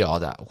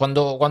cipriota.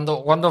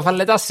 Quando fa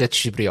le tasse è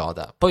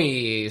cipriota.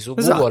 Poi su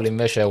Google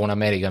invece è un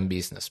American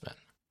businessman.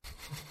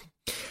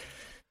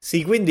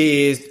 Sì,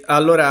 quindi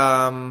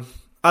allora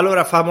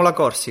famo la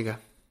Corsica.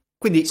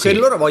 Quindi sì.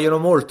 Loro vogliono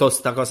molto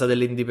sta cosa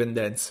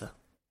dell'indipendenza.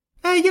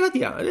 Gliela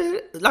diamo.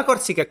 La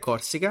Corsica è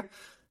Corsica.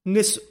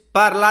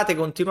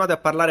 Continuate a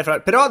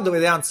parlare però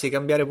dovete anzi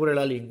cambiare pure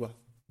la lingua.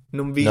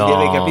 Non vi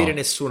deve capire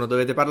nessuno.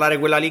 Dovete parlare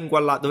quella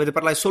lingua là. Dovete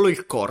parlare solo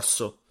il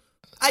corso.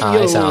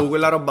 Esatto.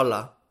 Quella roba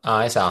là.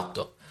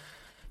 Esatto.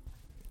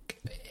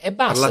 E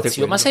basta,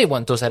 zio. Ma sai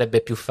quanto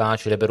sarebbe più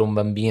facile per un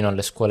bambino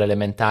alle scuole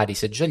elementari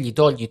se già gli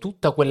togli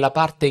tutta quella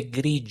parte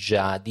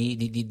grigia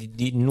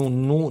di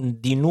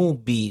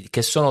nubi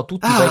che sono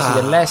tutti i paesi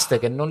dell'est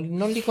che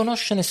non li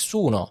conosce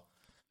nessuno.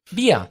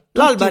 Via.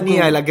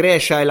 L'Albania e la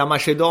Grecia e la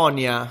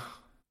Macedonia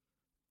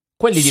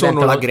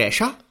sono la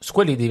Grecia.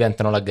 Quelli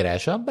diventano la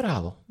Grecia.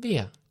 Bravo,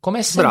 via. Come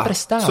è sempre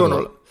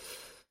stato.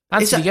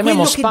 Anzi, li quello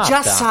chiamiamo Sparta. Che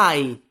già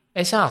sai.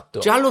 Esatto.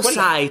 Già lo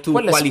sai tu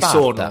quali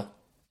sono.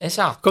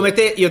 Esatto. Come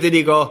te, io ti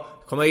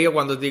dico, come io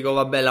quando dico,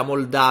 vabbè, la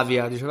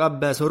Moldavia, dice,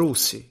 vabbè, sono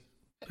russi.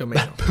 Più o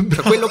meno.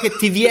 Cioè, quello che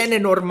ti viene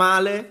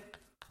normale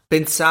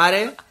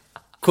pensare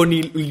con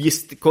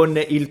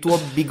il tuo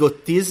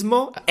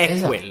bigottismo è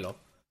quello.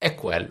 È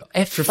quello.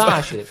 È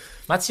facile.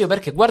 Ma zio,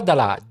 perché guarda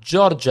là,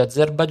 Georgia,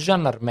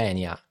 Azerbaijan,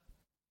 Armenia.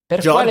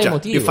 Per quale Georgia,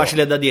 motivo? più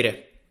facile da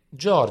dire.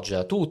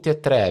 Georgia, tutti e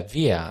tre,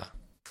 via.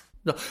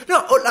 No,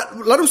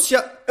 la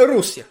Russia è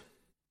Russia.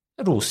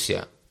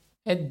 Russia.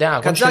 E da,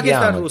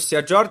 Kazakistan,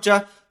 Russia,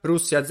 Georgia,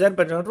 Russia,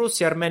 Azerbaijan,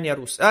 Russia, Armenia,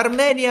 Russia.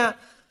 Armenia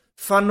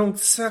fanno un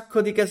sacco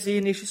di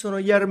casini, ci sono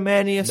gli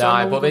armeni e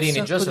dai,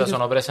 poverini, già se la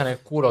sono presa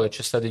nel culo che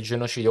c'è stato il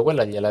genocidio,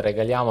 quella gliela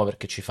regaliamo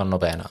perché ci fanno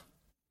pena.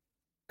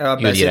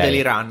 Vabbè, io siete direi.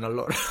 l'Iran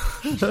allora.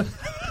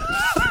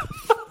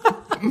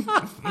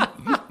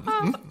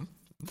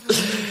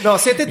 No,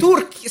 siete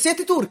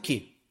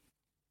turchi.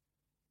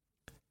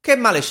 Che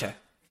male c'è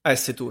a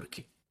essere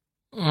turchi?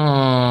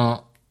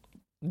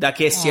 Da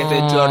che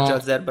siete Georgia,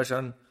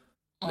 Azerbaijan?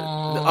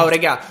 Oh,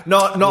 regà,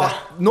 no,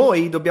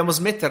 noi dobbiamo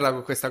smetterla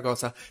con questa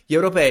cosa. Gli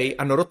europei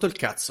hanno rotto il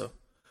cazzo.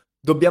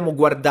 Dobbiamo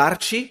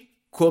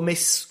guardarci come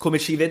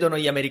ci vedono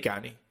gli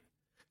americani.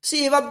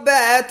 Sì,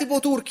 vabbè, tipo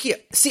Turchia.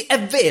 Sì,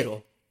 è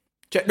vero.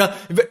 Cioè, no,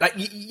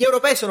 gli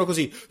europei sono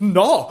così.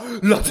 No,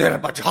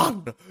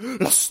 l'Azerbaijan,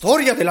 la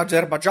storia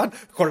dell'Azerbaijan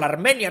con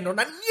l'Armenia non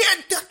ha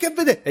niente a che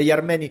vedere. E gli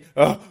armeni,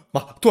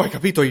 ma tu hai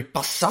capito il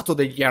passato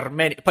degli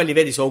armeni? Poi li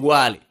vedi, sono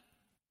uguali.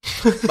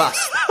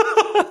 Basta.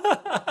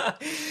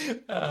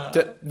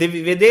 Cioè, devi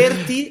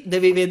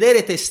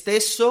vedere te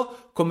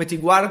stesso come ti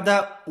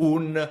guarda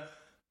un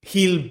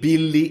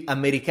hillbilly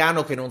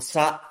americano che non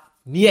sa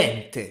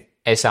niente.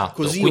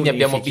 Esatto, Così quindi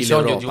abbiamo unifichi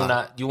bisogno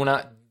l'Europa.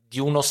 di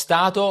uno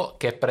stato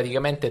che è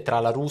praticamente tra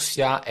la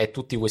Russia e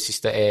tutti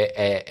questi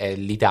e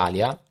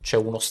l'Italia. C'è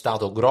uno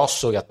stato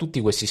grosso che ha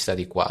tutti questi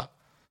stati qua.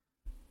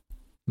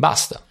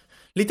 Basta.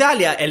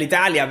 L'Italia è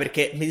l'Italia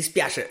perché mi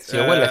dispiace. Sì,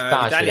 quello è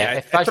facile,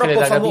 è facile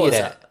da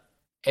capire.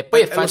 E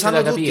poi è facile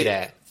da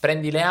capire.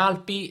 Prendi le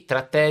Alpi,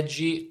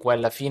 tratteggi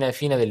quella fine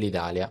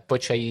dell'Italia. Poi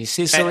c'hai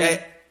Sicily,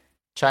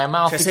 c'hai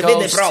Amalfi Coast,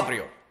 vede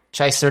proprio.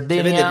 C'hai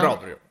Sardegna. Si vede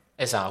proprio.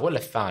 Esatto, quello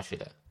è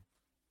facile.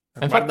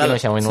 Guarda, infatti noi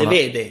siamo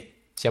vede.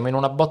 Siamo in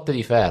una botte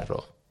di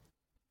ferro.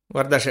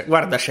 Guarda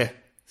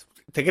c'è.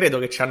 Te credo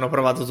che ci hanno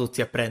provato tutti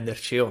a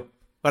prenderci, oh.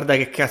 Guarda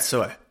che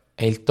cazzo è.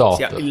 È il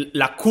top.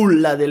 La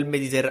culla del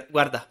Mediterraneo.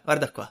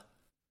 Guarda qua.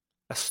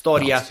 La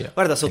storia. No, sì,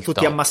 guarda, sono tutti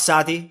top.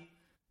 Ammassati.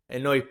 E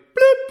noi...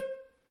 Plip.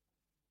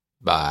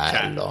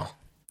 Bello. Cioè,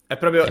 è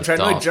proprio... Cioè,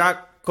 noi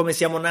già come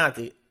siamo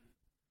nati.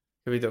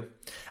 Capito?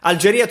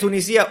 Algeria,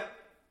 Tunisia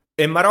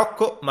e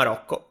Marocco.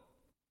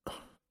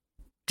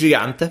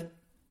 Gigante.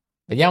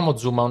 Vediamo,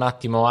 zooma un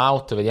attimo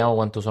out, vediamo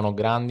quanto sono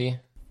grandi.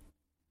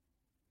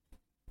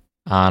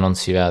 Ah, non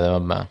si vede,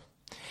 vabbè.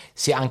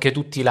 Sì, anche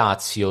tutti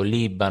Lazio,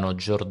 Libano,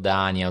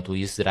 Giordania,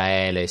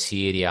 Israele,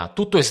 Siria,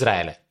 tutto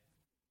Israele.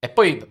 E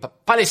poi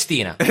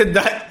Palestina.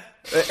 Tutto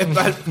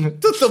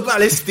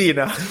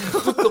Palestina.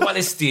 Tutto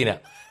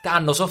Palestina.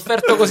 Hanno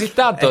sofferto così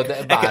tanto,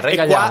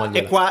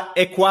 regaliamoglielo.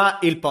 E qua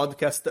il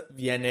podcast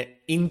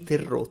viene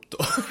interrotto.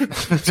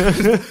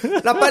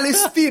 La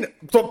Palestina...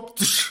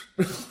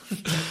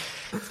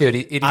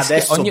 Sì,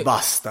 adesso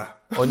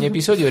basta. Ogni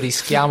episodio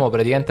rischiamo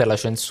praticamente la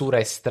censura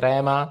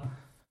estrema.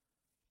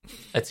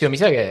 E zio, mi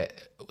sa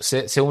che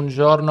se un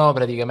giorno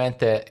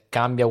praticamente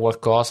cambia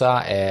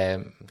qualcosa,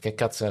 che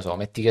cazzo ne so,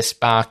 metti che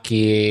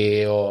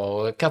spacchi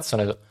o che cazzo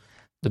ne so,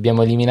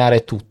 dobbiamo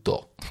eliminare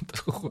tutto.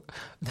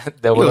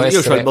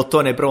 Io c'ho il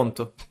bottone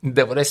pronto.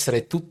 Devono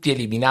essere tutti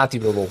eliminati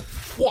proprio.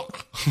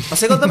 Ma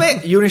secondo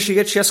me gli unici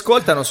che ci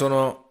ascoltano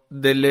sono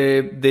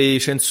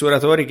dei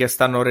censuratori che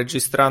stanno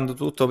registrando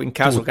tutto. In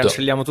caso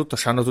cancelliamo tutto,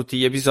 c'hanno tutti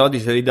gli episodi,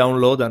 se li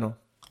downloadano.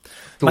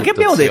 Tutto, ma che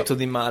abbiamo detto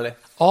di male?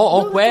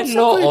 O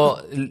quello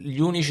o gli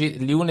unici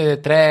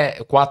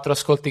 3-4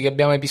 ascolti che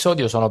abbiamo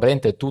episodio sono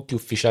praticamente tutti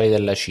ufficiali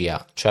della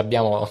CIA. Cioè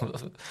abbiamo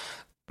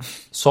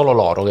solo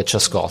loro che ci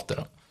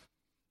ascoltano.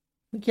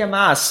 Mi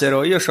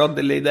chiamassero, io ho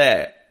delle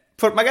idee.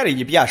 Magari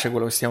gli piace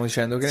quello che stiamo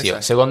dicendo. Che sì,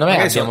 secondo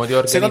me abbiamo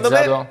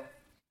riorganizzato.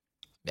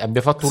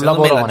 Abbiamo fatto un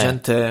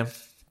lavorone.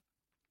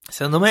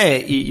 Secondo me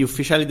gli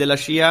ufficiali della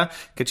CIA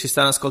che ci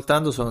stanno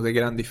ascoltando sono dei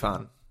grandi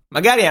fan.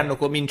 Magari hanno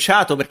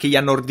cominciato perché gli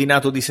hanno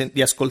ordinato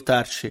di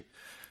ascoltarci.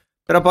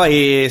 Però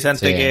poi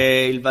sente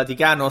che il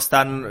Vaticano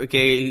che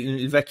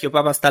il vecchio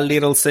Papa sta a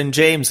Little St.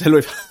 James e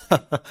lui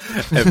fa...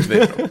 È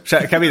vero.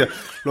 Cioè, capito?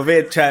 Lo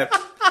vede, cioè,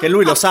 che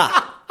lui lo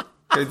sa.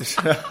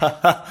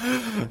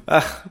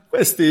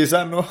 Questi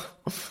sanno...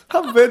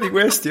 Ah, vedi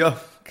questi, oh.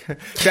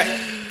 Cioè,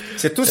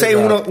 se tu sei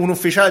un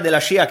ufficiale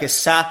della CIA che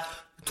sa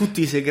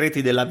tutti i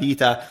segreti della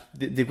vita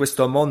di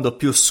questo mondo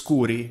più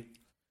oscuri,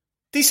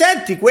 ti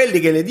senti quelli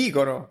che le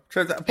dicono,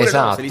 cioè, pure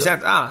esatto. Se li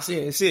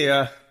senti, sì,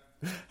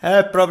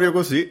 è proprio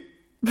così.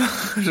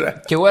 Cioè.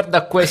 Che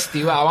guarda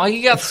questi, wow, ma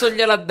chi cazzo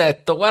gliel'ha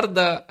detto?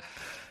 Guarda,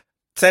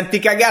 senti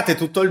cagate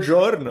tutto il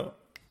giorno.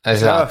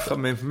 Esatto.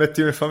 Fammi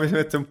mettere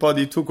un po'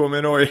 di tu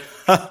come noi.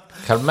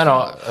 Che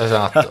almeno,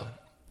 esatto,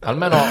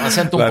 almeno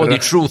sento un po' di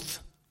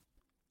truth,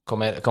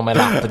 come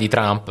l'app di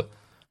Trump.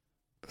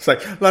 Sai,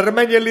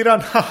 l'Armenia e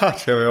l'Iran,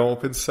 ci avevamo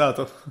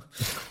pensato,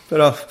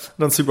 però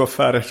non si può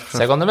fare.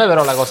 Secondo me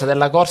però la cosa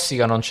della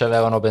Corsica non ci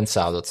avevano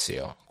pensato,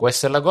 zio.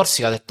 Questa è la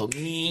Corsica, ha detto,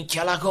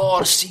 minchia la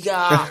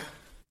Corsica,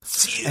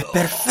 zio, è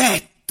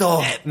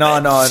perfetto. No,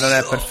 non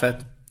è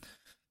perfetto.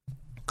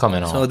 Come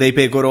no? Sono dei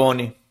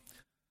pecoroni.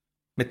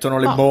 Mettono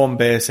le No.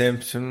 bombe,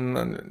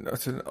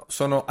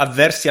 sono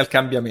avversi al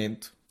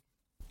cambiamento.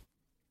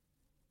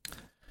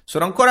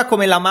 Sono ancora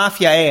come la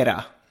mafia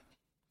era,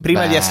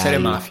 prima di essere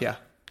Bello.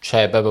 mafia.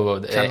 Cioè, proprio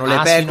C'hanno le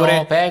asino,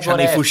 pecore,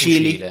 c'hanno i e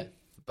fucili. fucile.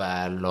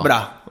 Bello.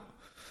 Bravo.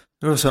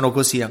 Loro sono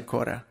così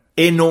ancora.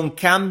 E non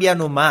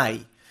cambiano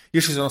mai. Io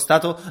ci sono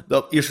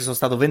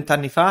stato 20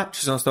 anni fa,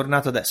 ci sono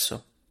tornato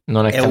adesso.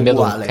 Non è È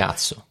cambiato uguale. un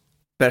cazzo.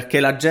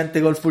 Perché la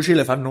gente col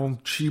fucile fa non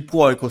ci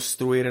puoi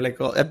costruire le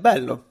cose. È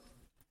bello.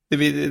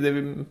 Devi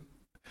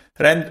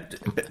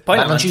poi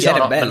Ma la non ci mantiene sono,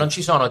 ma bella. non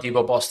ci sono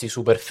tipo posti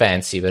super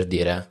fancy, per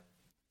dire.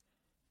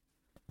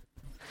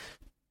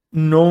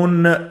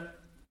 Non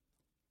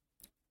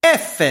è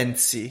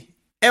fancy.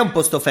 È un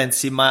posto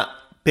fancy, ma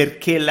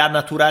perché la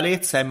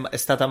naturalezza è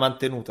stata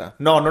mantenuta.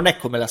 No, non è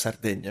come la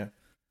Sardegna.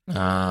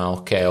 Ah,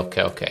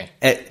 ok.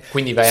 È-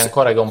 Quindi vai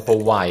ancora che è un po'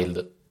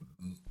 wild.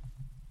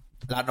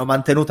 L'hanno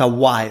mantenuta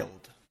wild.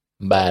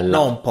 Bella.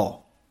 No, un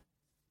po'.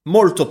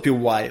 Molto più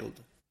wild.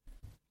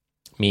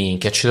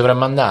 Minchia, ci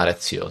dovremmo andare,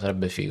 zio,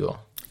 sarebbe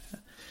figo.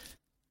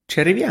 Ci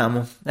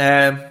arriviamo.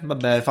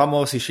 Vabbè,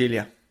 famo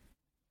Sicilia.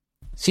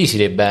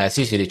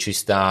 Sicily ci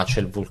sta, c'è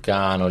il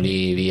vulcano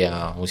lì,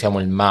 via. Usiamo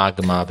il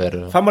magma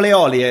per... Famo le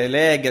Olie,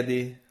 le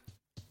Egadi.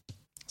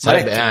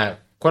 Sarebbe,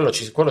 Maretti. quello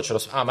ce lo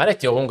so. Ah,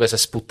 Maretti comunque si è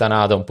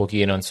sputtanato un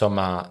pochino,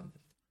 insomma,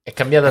 è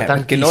cambiata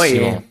Perché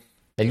tantissimo. noi...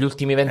 Negli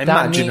ultimi 20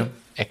 immagino. anni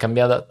è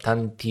cambiata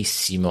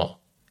tantissimo.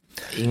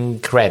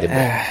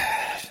 Incredible.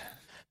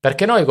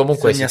 Perché noi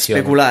comunque Bisogna sì, zio,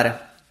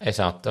 speculare.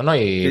 esatto, noi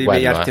Devi quello,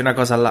 pigliarti una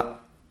cosa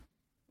là.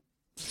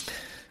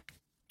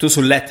 Tu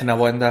sull'Etna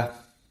vuoi andare?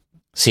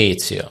 Sì,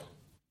 zio.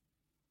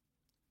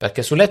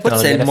 Perché sull'Etna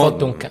Forse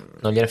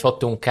non gliene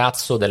fotte un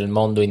cazzo del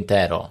mondo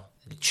intero.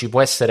 Ci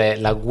può essere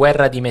la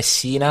guerra di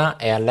Messina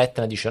e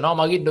all'Etna dice no,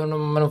 ma chi non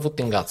me ne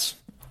fotte un cazzo.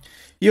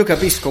 Io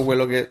capisco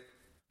quello che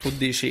tu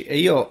dici e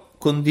io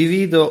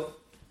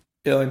condivido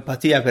e ho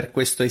empatia per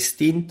questo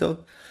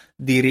istinto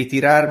di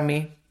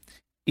ritirarmi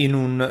in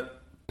un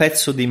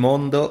pezzo di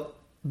mondo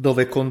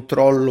dove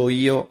controllo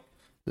io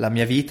la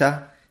mia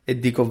vita e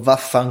dico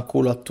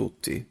vaffanculo a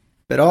tutti.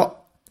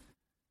 Però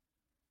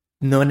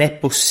non è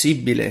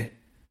possibile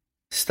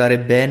stare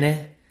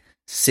bene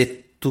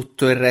se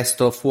tutto il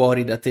resto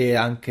fuori da te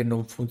anche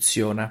non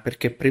funziona,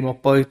 perché prima o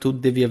poi tu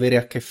devi avere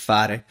a che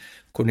fare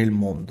con il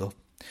mondo.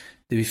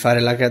 Devi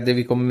fare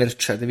devi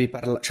commerciare, devi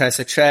parlare, cioè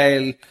se c'è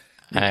il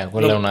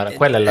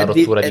Quella è la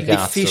rottura di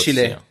cazzo,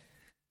 difficile, zio.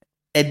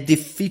 è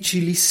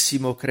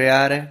difficilissimo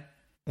creare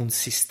un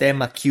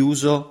sistema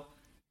chiuso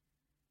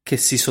che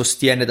si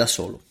sostiene da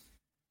solo.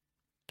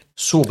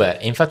 Super,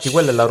 e infatti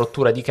quella è la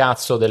rottura di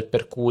cazzo del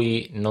per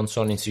cui non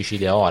sono in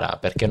Sicilia ora,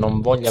 perché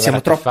non voglio avere Siamo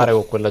a che troppo- fare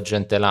con quella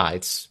gente là,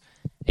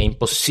 è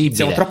impossibile.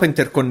 Siamo troppo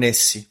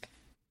interconnessi.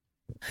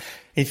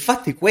 E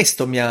infatti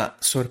questo mi ha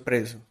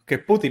sorpreso, che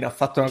Putin ha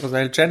fatto una cosa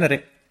del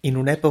genere in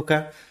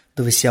un'epoca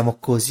dove siamo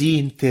così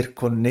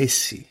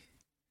interconnessi.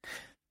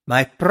 Ma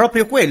è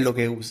proprio quello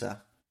che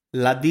usa.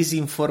 La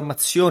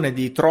disinformazione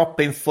di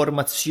troppe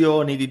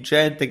informazioni di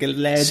gente che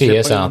legge, Sì, poi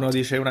esatto. uno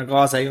dice una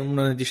cosa e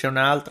uno ne dice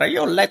un'altra.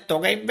 Io ho letto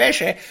che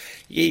invece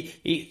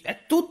è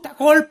tutta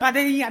colpa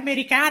degli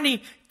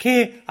americani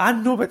che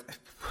hanno...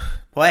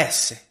 Può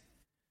essere.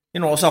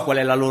 Io non lo so qual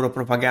è la loro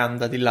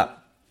propaganda di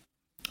là.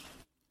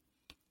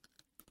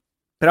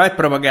 Però è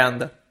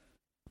propaganda.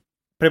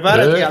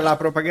 Preparati alla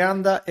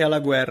propaganda e alla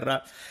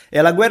guerra. E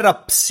alla guerra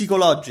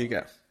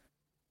psicologica.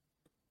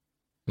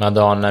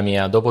 Madonna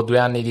mia, dopo 2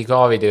 anni di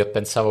Covid che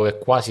pensavo che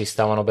quasi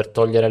stavano per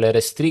togliere le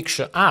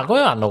restriction. Ah, come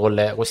vanno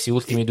con questi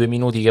ultimi 2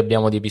 minuti che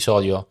abbiamo di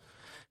episodio?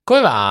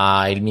 Come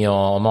va il mio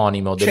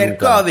omonimo De C'è il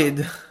Luca?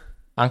 Covid.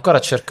 Ancora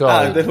c'è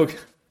Covid. De Luca.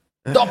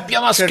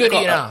 Doppia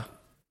mascherina!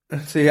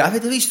 Sì,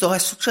 avete visto? È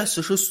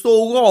successo, c'è sto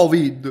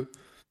Covid.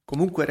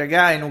 Comunque,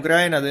 raga, in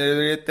Ucraina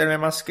deve mettere le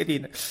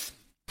mascherine.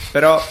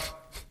 Però...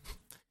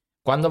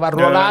 Quando va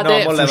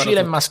arruolate, mo levano fucile e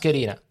tutto.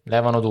 mascherina.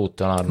 Levano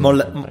tutto, no?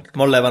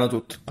 Mo levano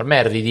tutto. Per me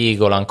è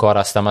ridicolo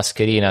ancora sta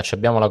mascherina.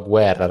 Abbiamo la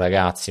guerra,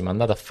 ragazzi.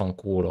 Mandate a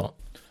fanculo.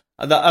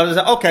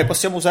 Ok,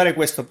 possiamo usare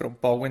questo per un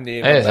po', quindi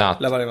vabbè,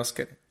 Esatto. leva le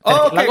mascherine. Perché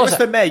Ok, la cosa-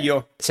 questo è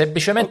meglio.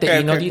 Semplicemente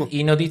Ok,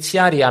 i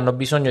notiziari hanno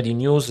bisogno di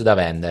news da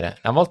vendere.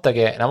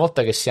 Una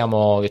volta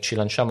che ci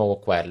lanciamo con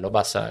quello,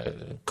 basta.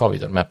 Il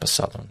Covid ormai è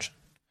passato. Non c'è.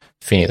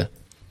 Finita.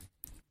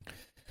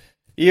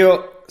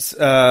 Io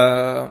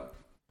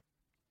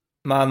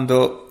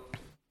mando...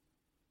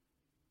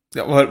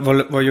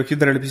 Voglio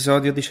chiudere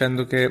l'episodio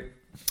dicendo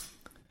che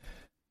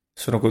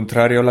sono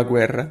contrario alla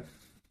guerra.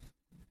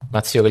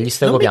 Ma zio, che gli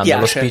stai Non mi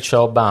copiando lo piace. speech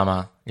a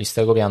Obama? Gli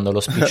stai copiando lo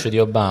speech di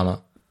Obama?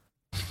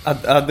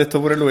 Ha detto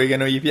pure lui che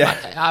non gli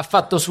piace. Ha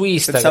fatto su Pensavo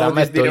Instagram, di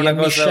ha detto, dire io e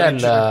una cosa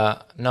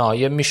Michelle, no,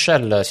 io e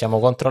Michelle siamo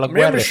contro la Me e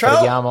guerra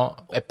Michelle?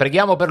 e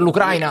preghiamo per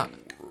l'Ucraina.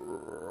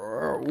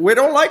 We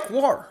don't like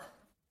war.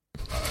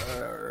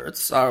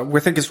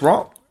 We think it's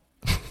wrong.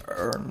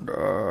 And,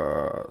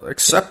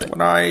 except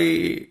when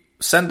I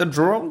send the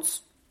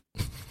drones.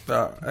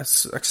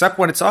 Except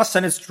when it's us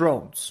and it's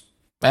drones.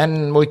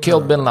 And we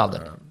killed Bin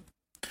Laden.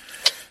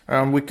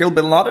 We killed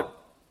Bin Laden.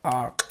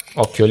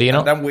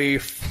 Occhiolino.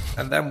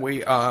 And then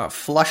we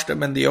flushed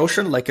them in the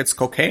ocean like it's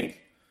cocaine.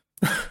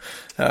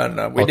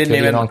 And we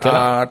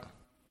Occhiolino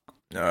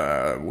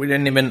we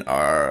didn't even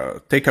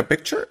take a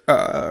picture.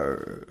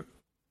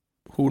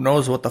 Who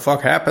knows what the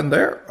fuck happened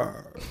there?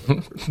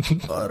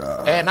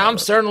 And I'm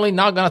certainly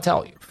not gonna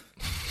tell you.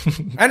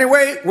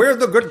 Anyway, we're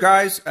the good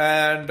guys,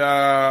 and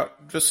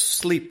just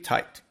sleep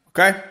tight,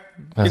 ok?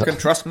 You can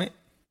trust me.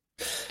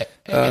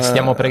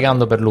 Stiamo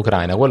pregando per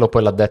l'Ucraina, quello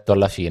poi l'ha detto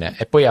alla fine.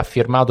 E poi ha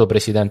firmato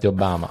presidente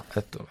Obama. Ha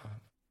detto,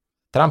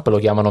 Trump lo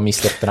chiamano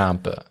Mr.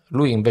 Trump,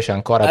 lui invece è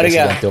ancora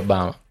presidente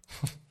Obama.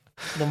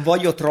 Non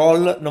voglio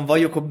troll, non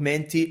voglio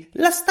commenti.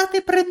 La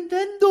state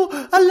prendendo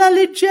alla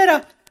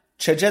leggera.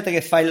 C'è gente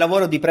che fa il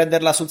lavoro di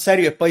prenderla sul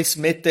serio e poi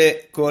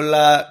smette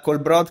col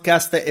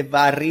broadcast e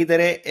va a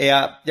ridere.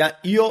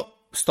 Io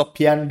sto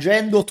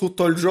piangendo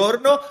tutto il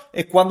giorno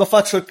e quando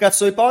faccio il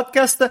cazzo di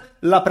podcast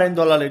la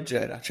prendo alla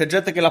leggera. C'è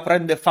gente che la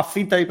prende, fa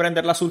finta di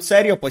prenderla sul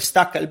serio, poi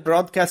stacca il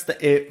broadcast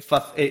e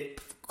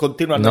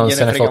continua a non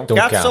gliene frega un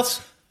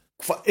cazzo.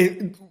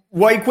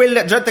 Vuoi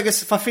quella gente che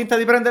fa finta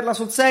di prenderla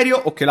sul serio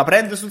o che la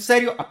prende sul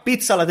serio,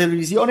 appizza la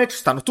televisione, ci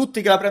stanno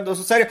tutti che la prendono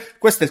sul serio,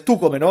 questo è il tu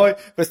come noi,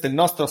 questo è il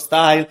nostro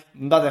style,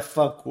 andate a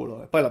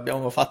fanculo. E poi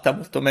l'abbiamo fatta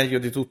molto meglio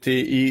di tutti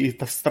i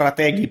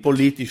strateghi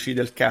politici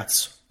del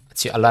cazzo.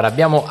 Sì, allora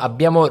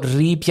abbiamo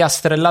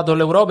ripiastrellato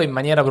l'Europa in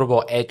maniera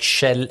proprio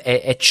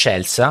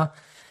eccelsa.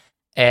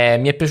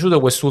 Mi è piaciuto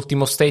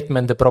quest'ultimo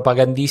statement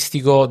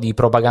propagandistico di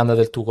propaganda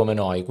del tu come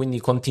noi, quindi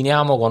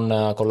continuiamo con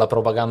la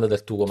propaganda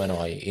del tu come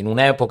noi, in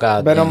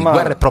un'epoca di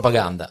guerra e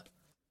propaganda.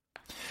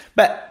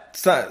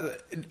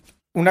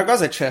 Una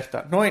cosa è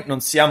certa, noi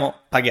non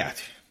siamo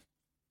pagati.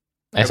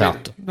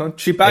 Esatto. Non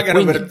ci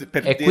pagano per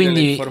dire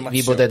quindi le informazioni.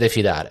 vi potete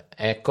fidare.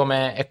 È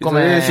come vi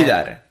potete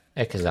fidare.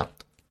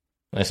 Esatto.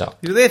 Vi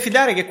potete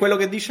fidare che quello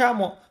che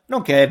diciamo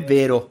non che è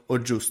vero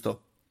o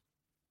giusto,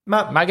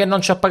 ma che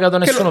non ci ha pagato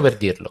nessuno per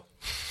dirlo.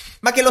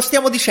 Ma che lo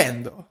stiamo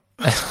dicendo.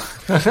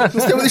 Lo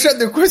stiamo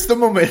dicendo in questo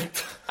momento.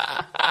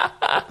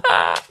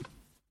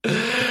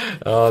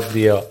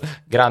 Oddio.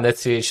 Grande,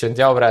 ci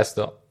sentiamo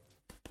presto.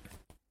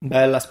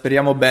 Bella,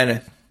 speriamo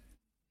bene.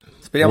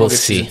 Speriamo che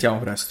ci sentiamo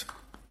presto.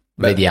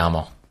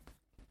 Vediamo.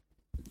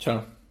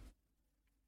 Ciao.